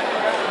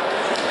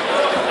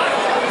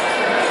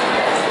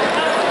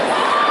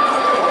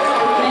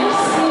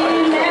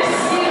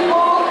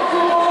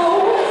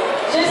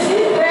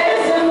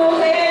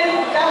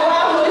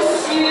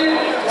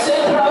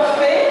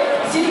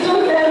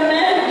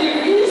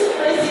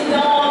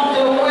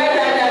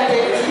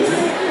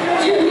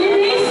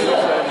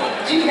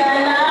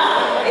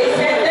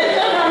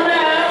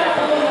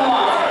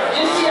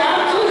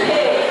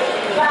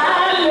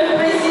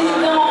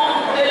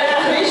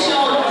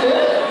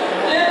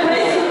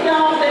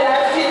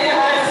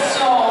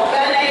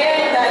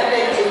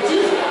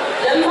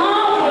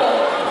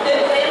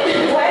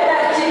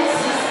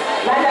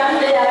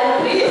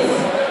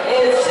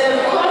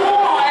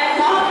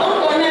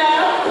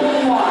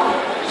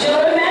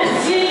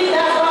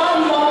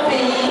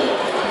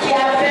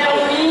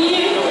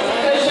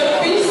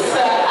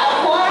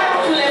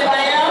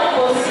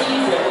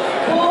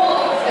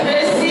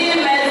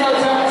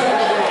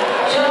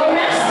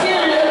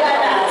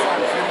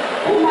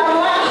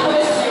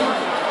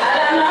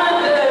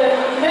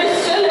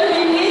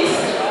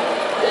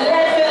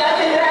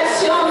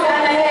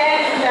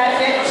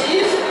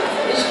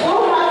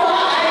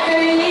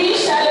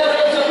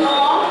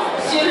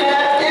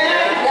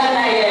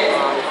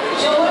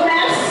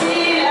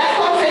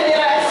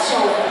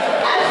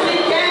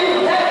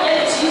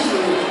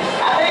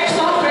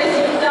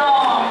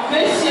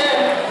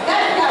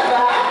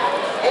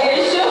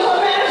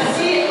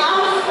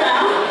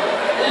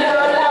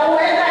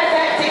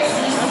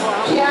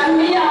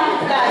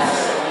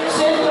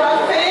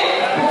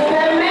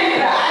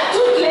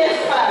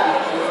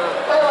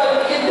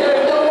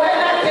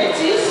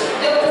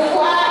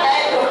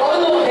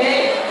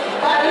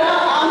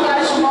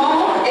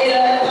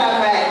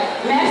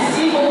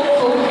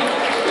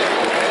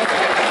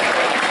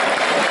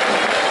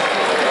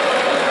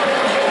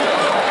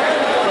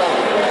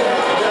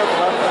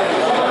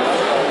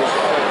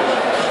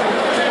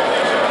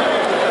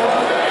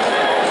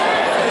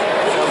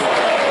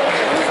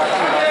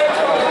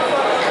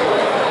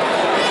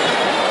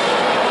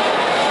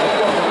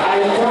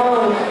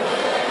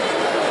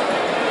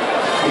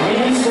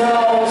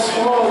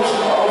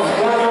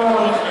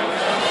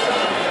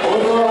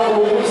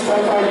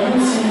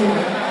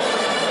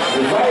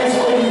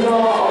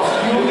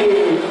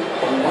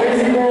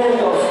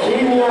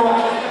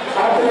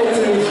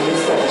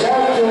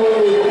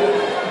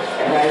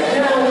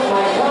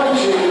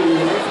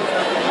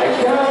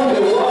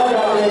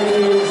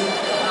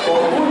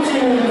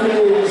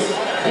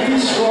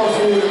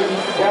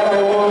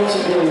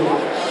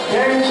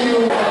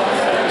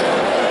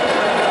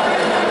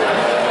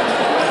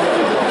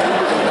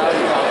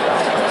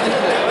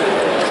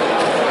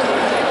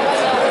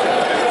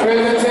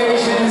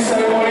 Presentation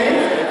ceremony.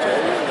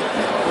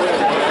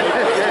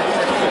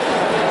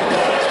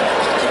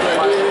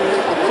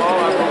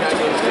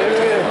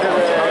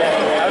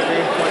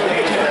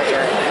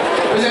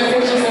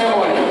 Presentation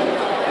ceremony.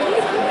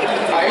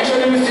 I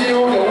introduce to you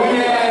the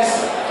winners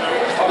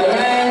of the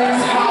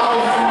men's half.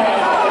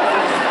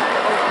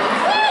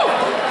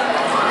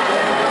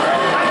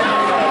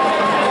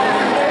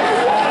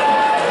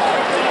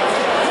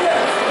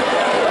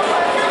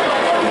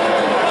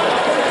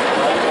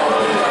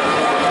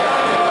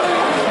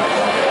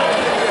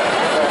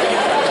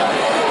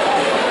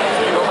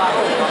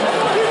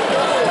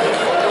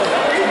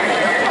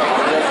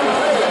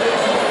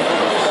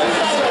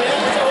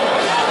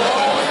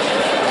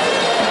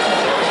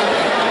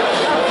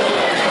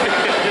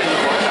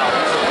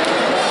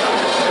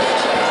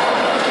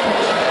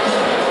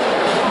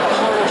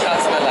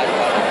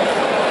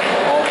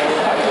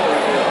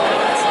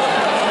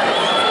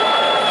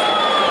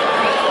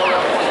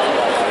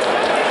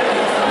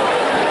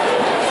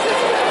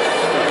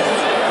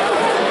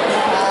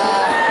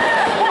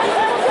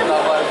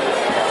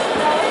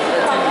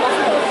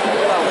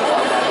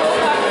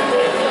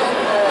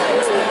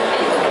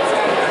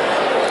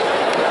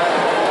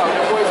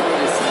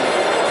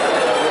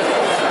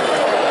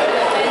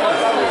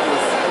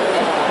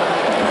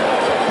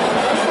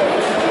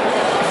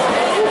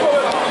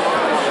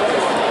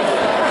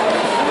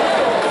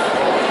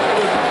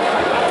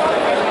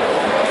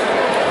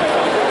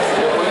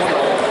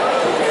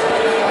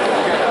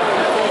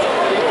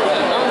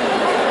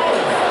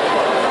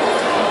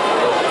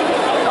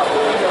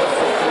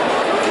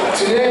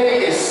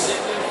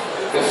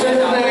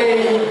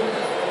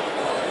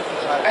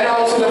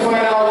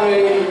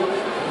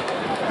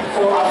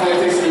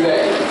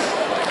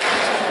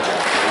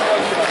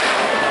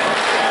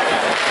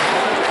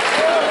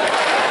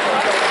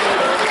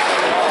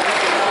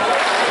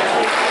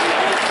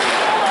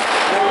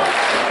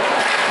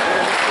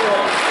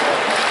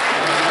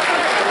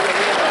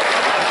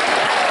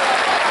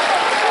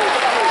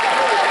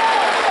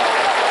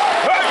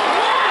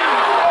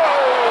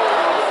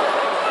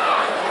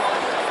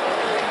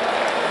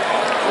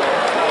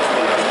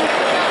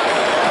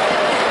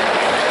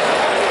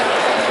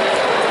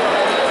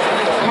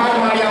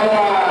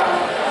 Amoah,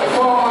 a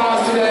former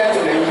student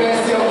of the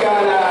University of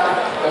Ghana,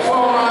 a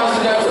former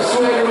student of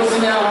Sweden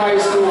Senior High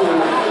School,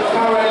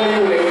 currently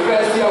with the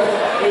University of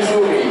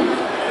Missouri.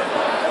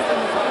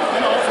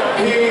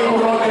 He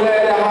could not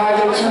clear the height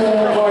of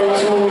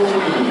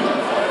 2.23.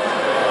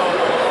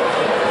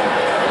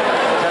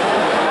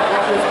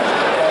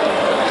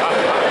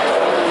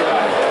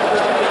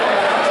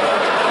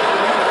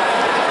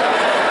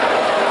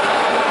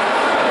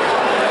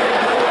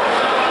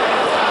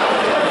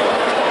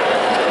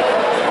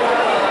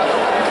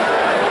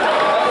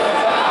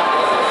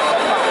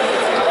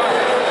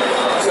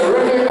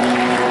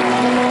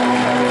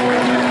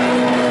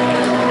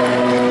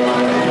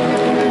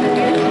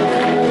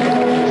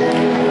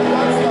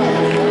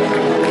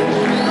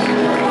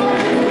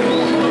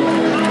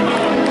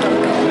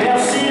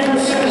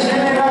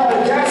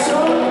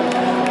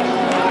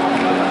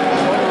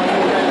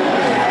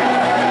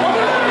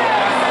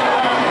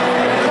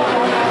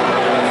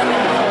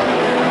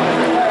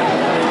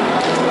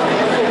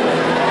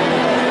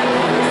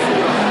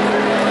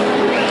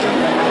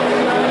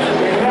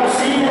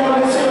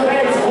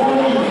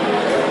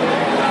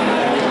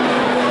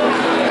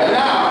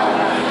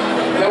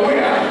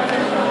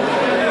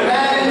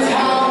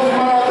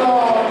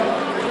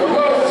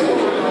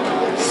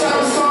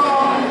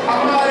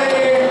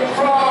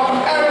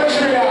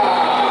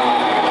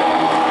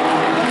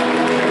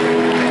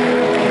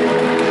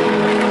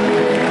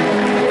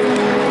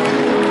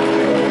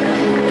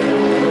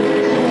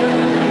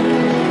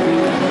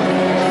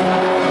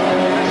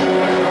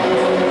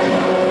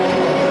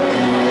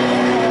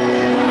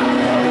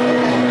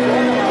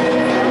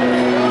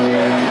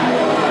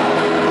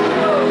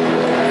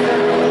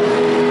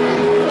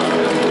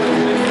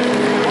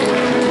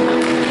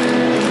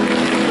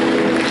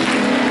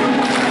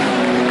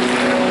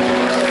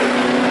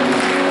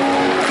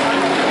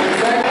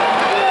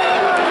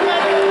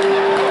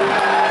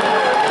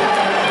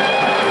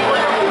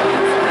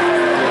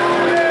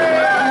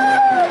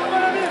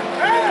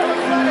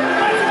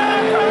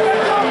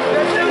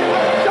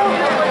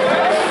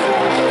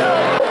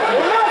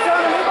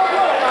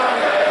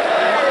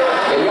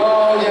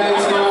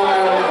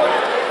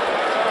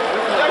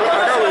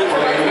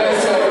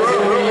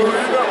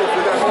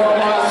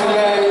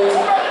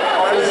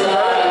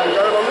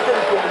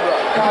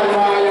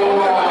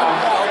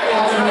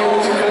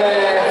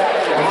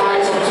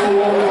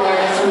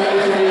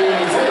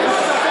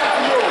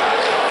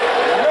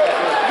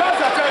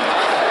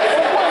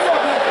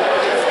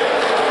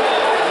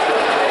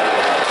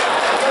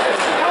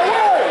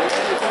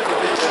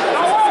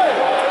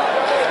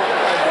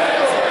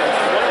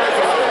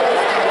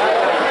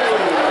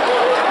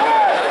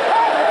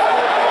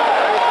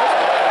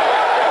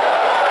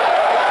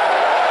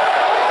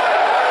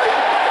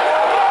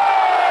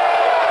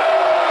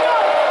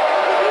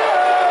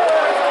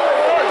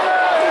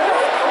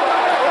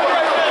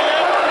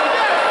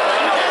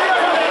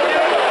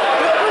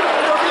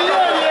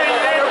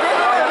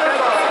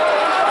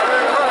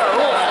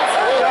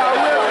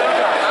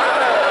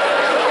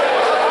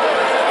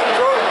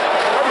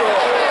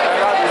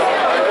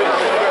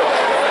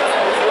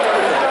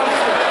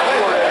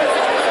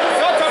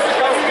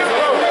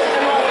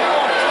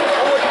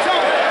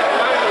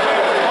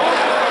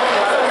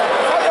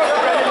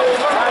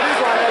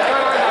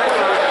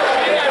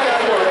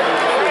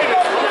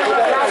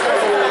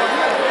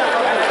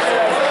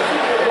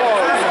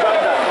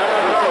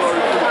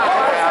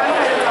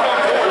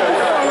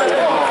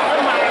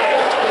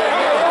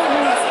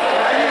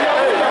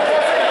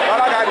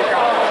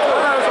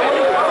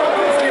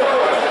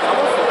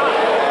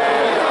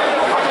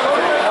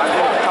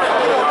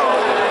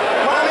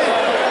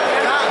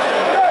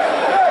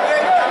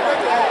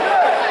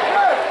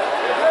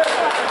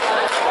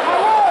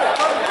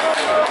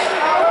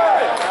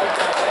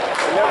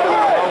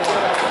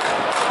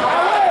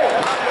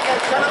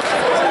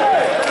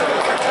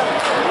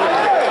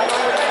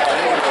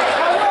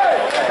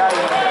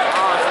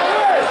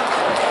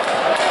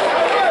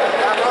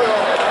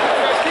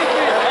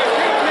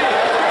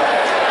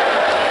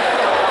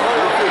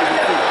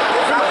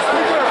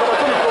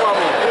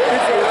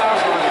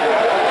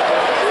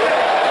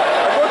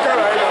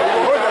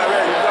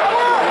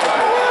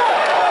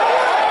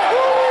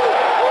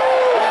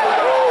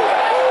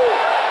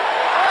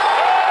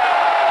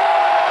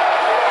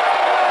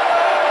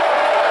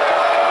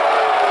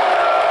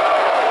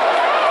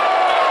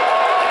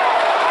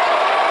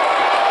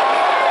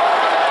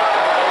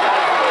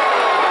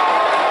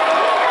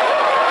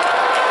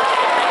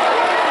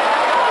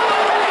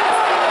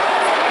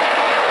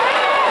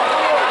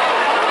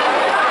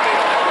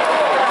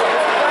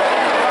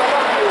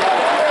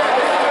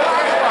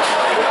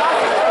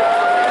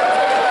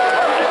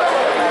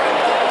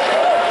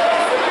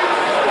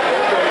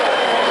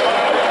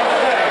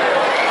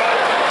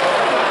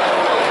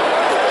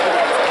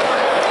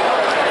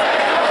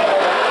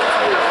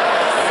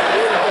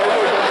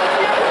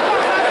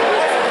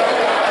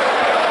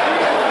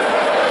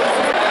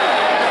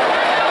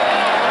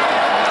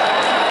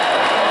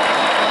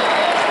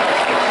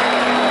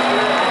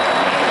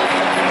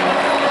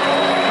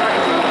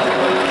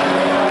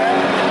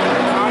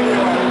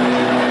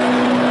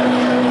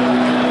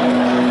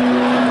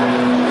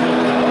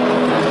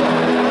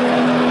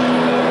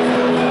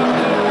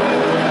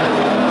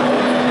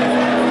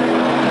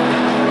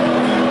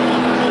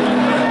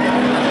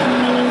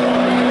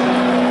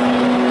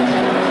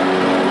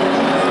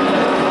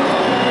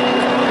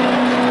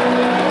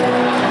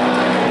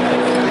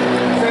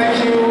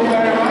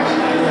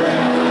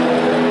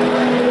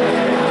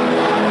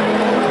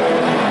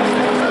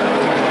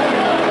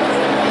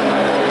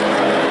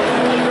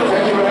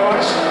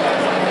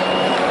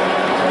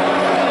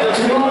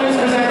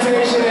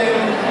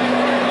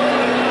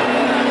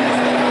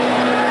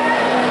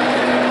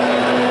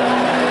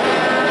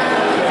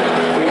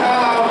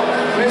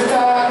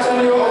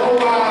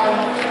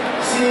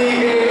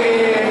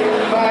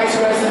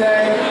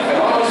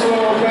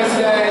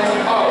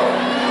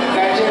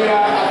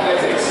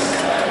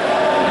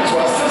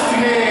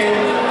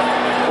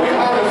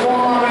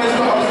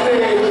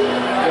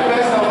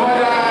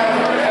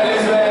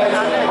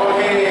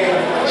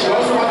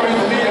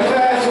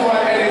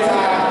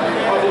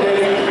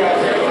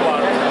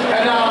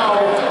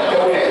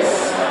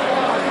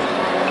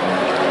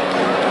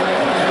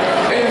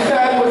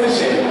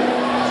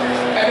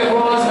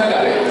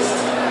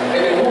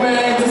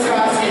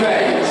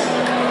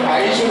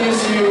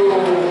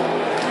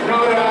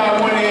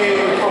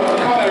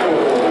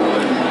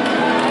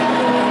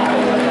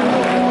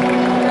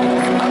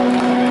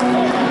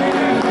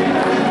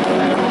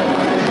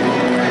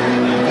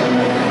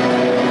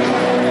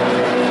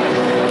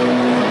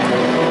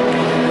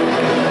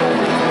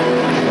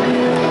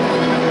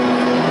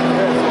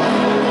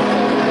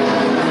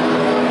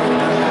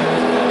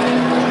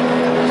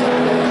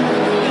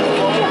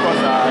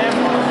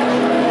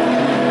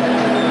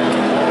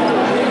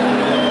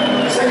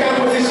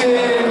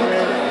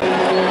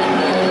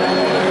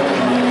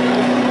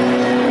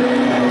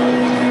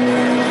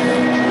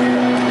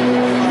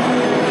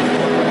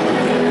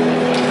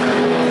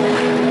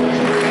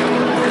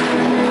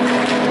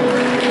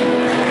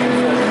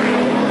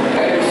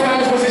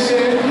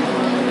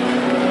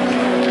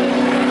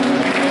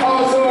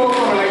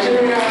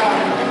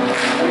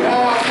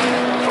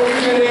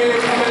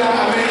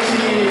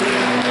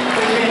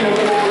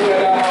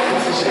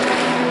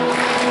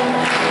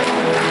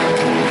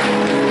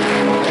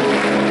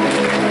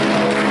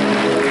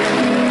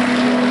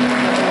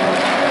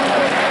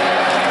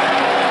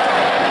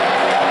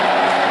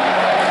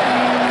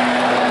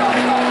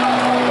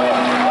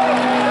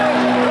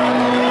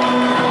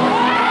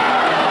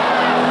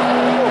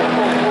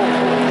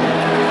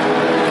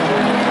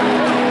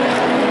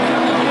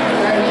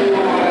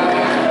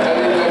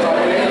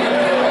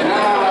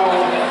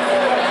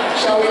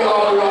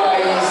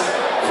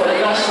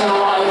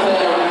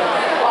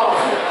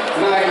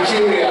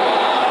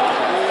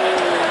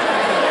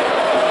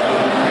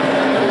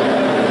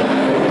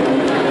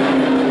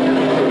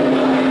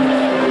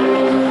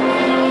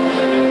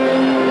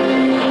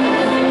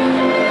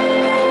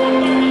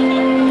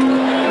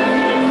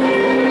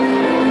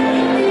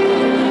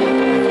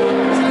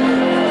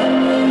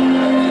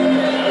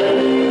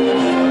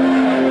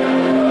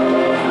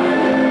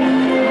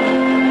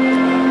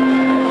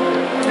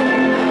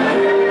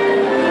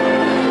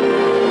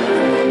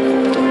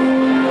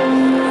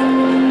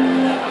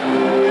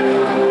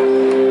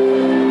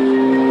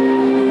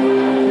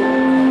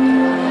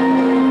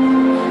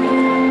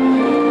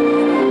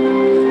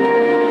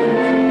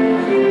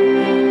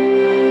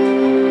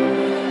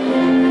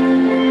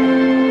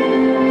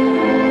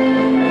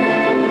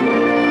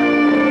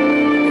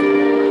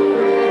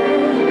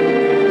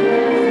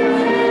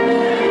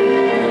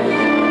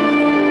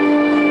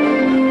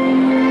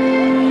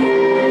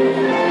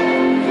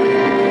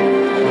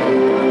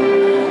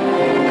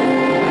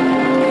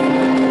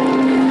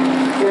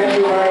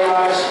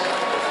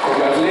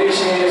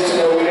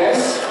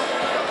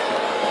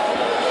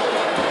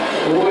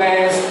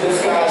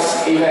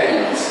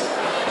 event.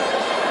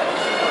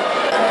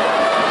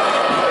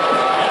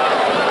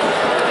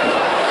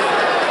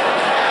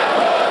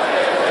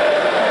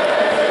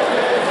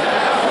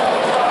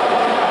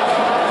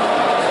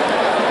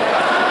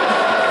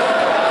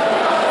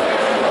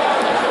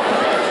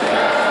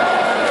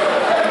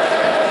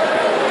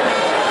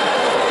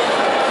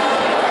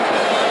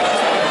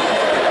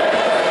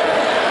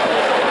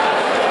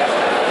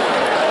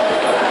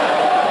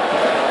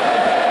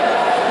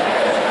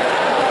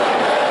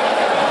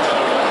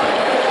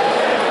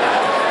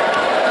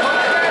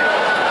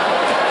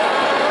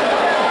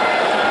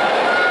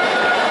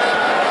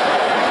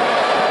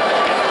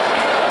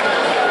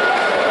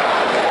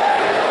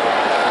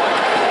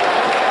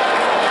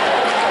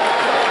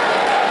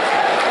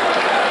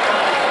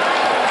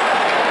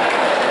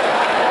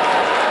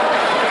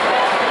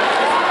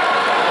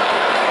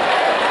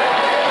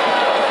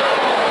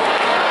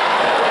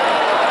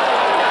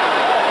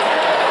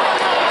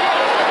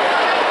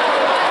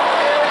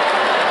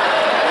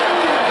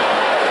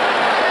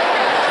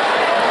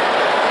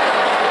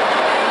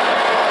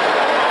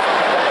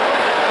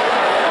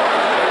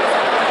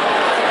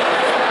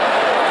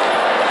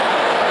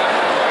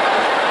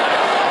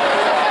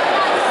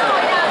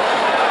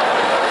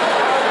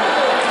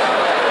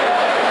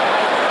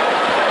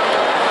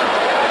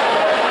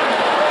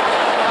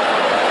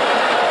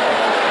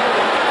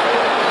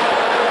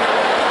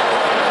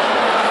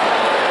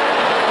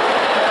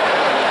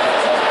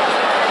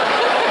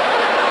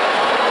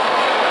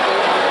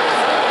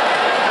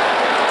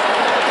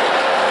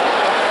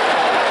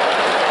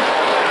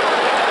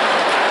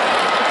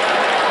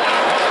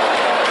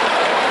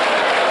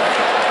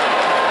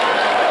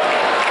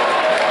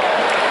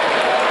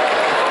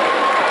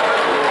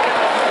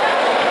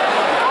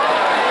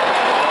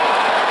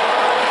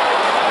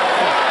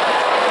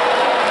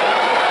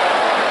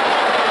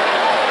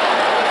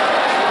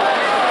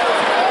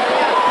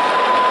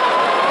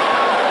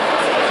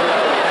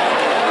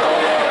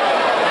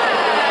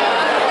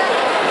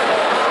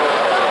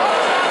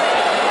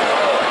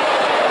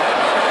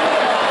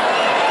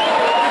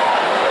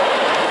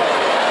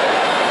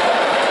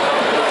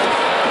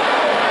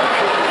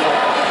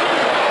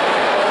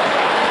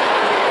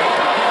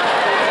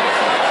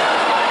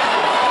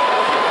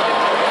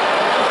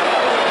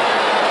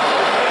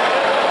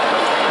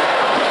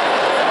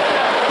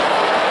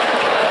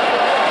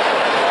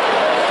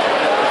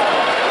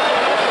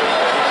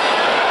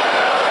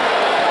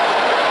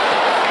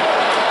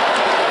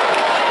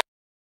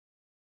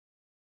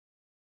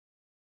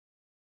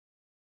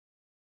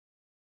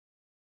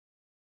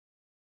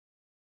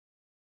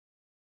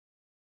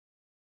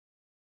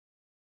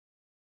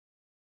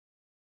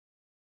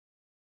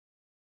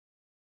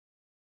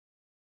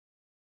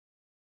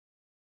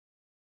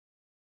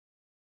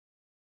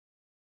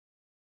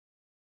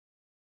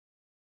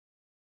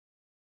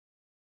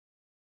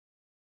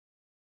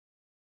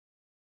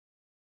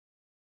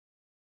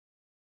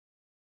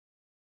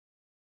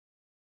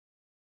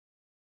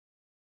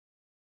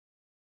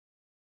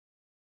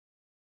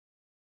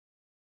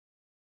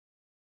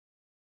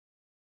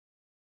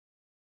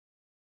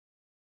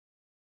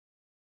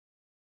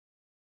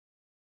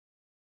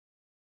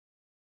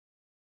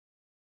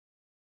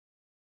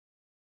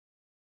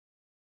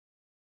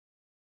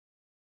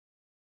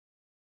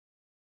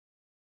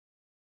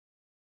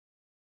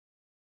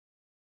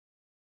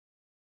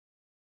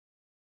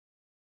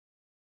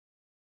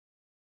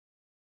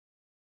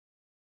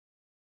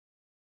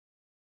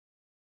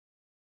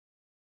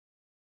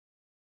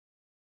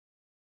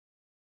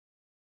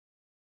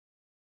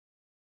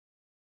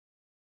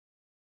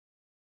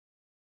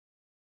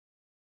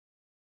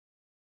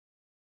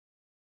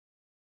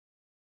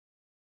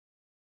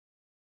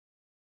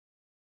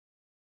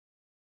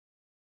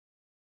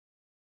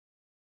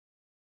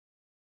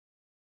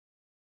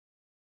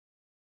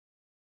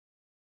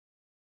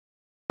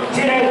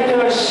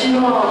 Directeur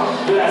chinois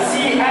de la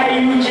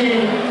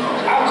CIUG,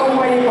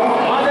 accompagné par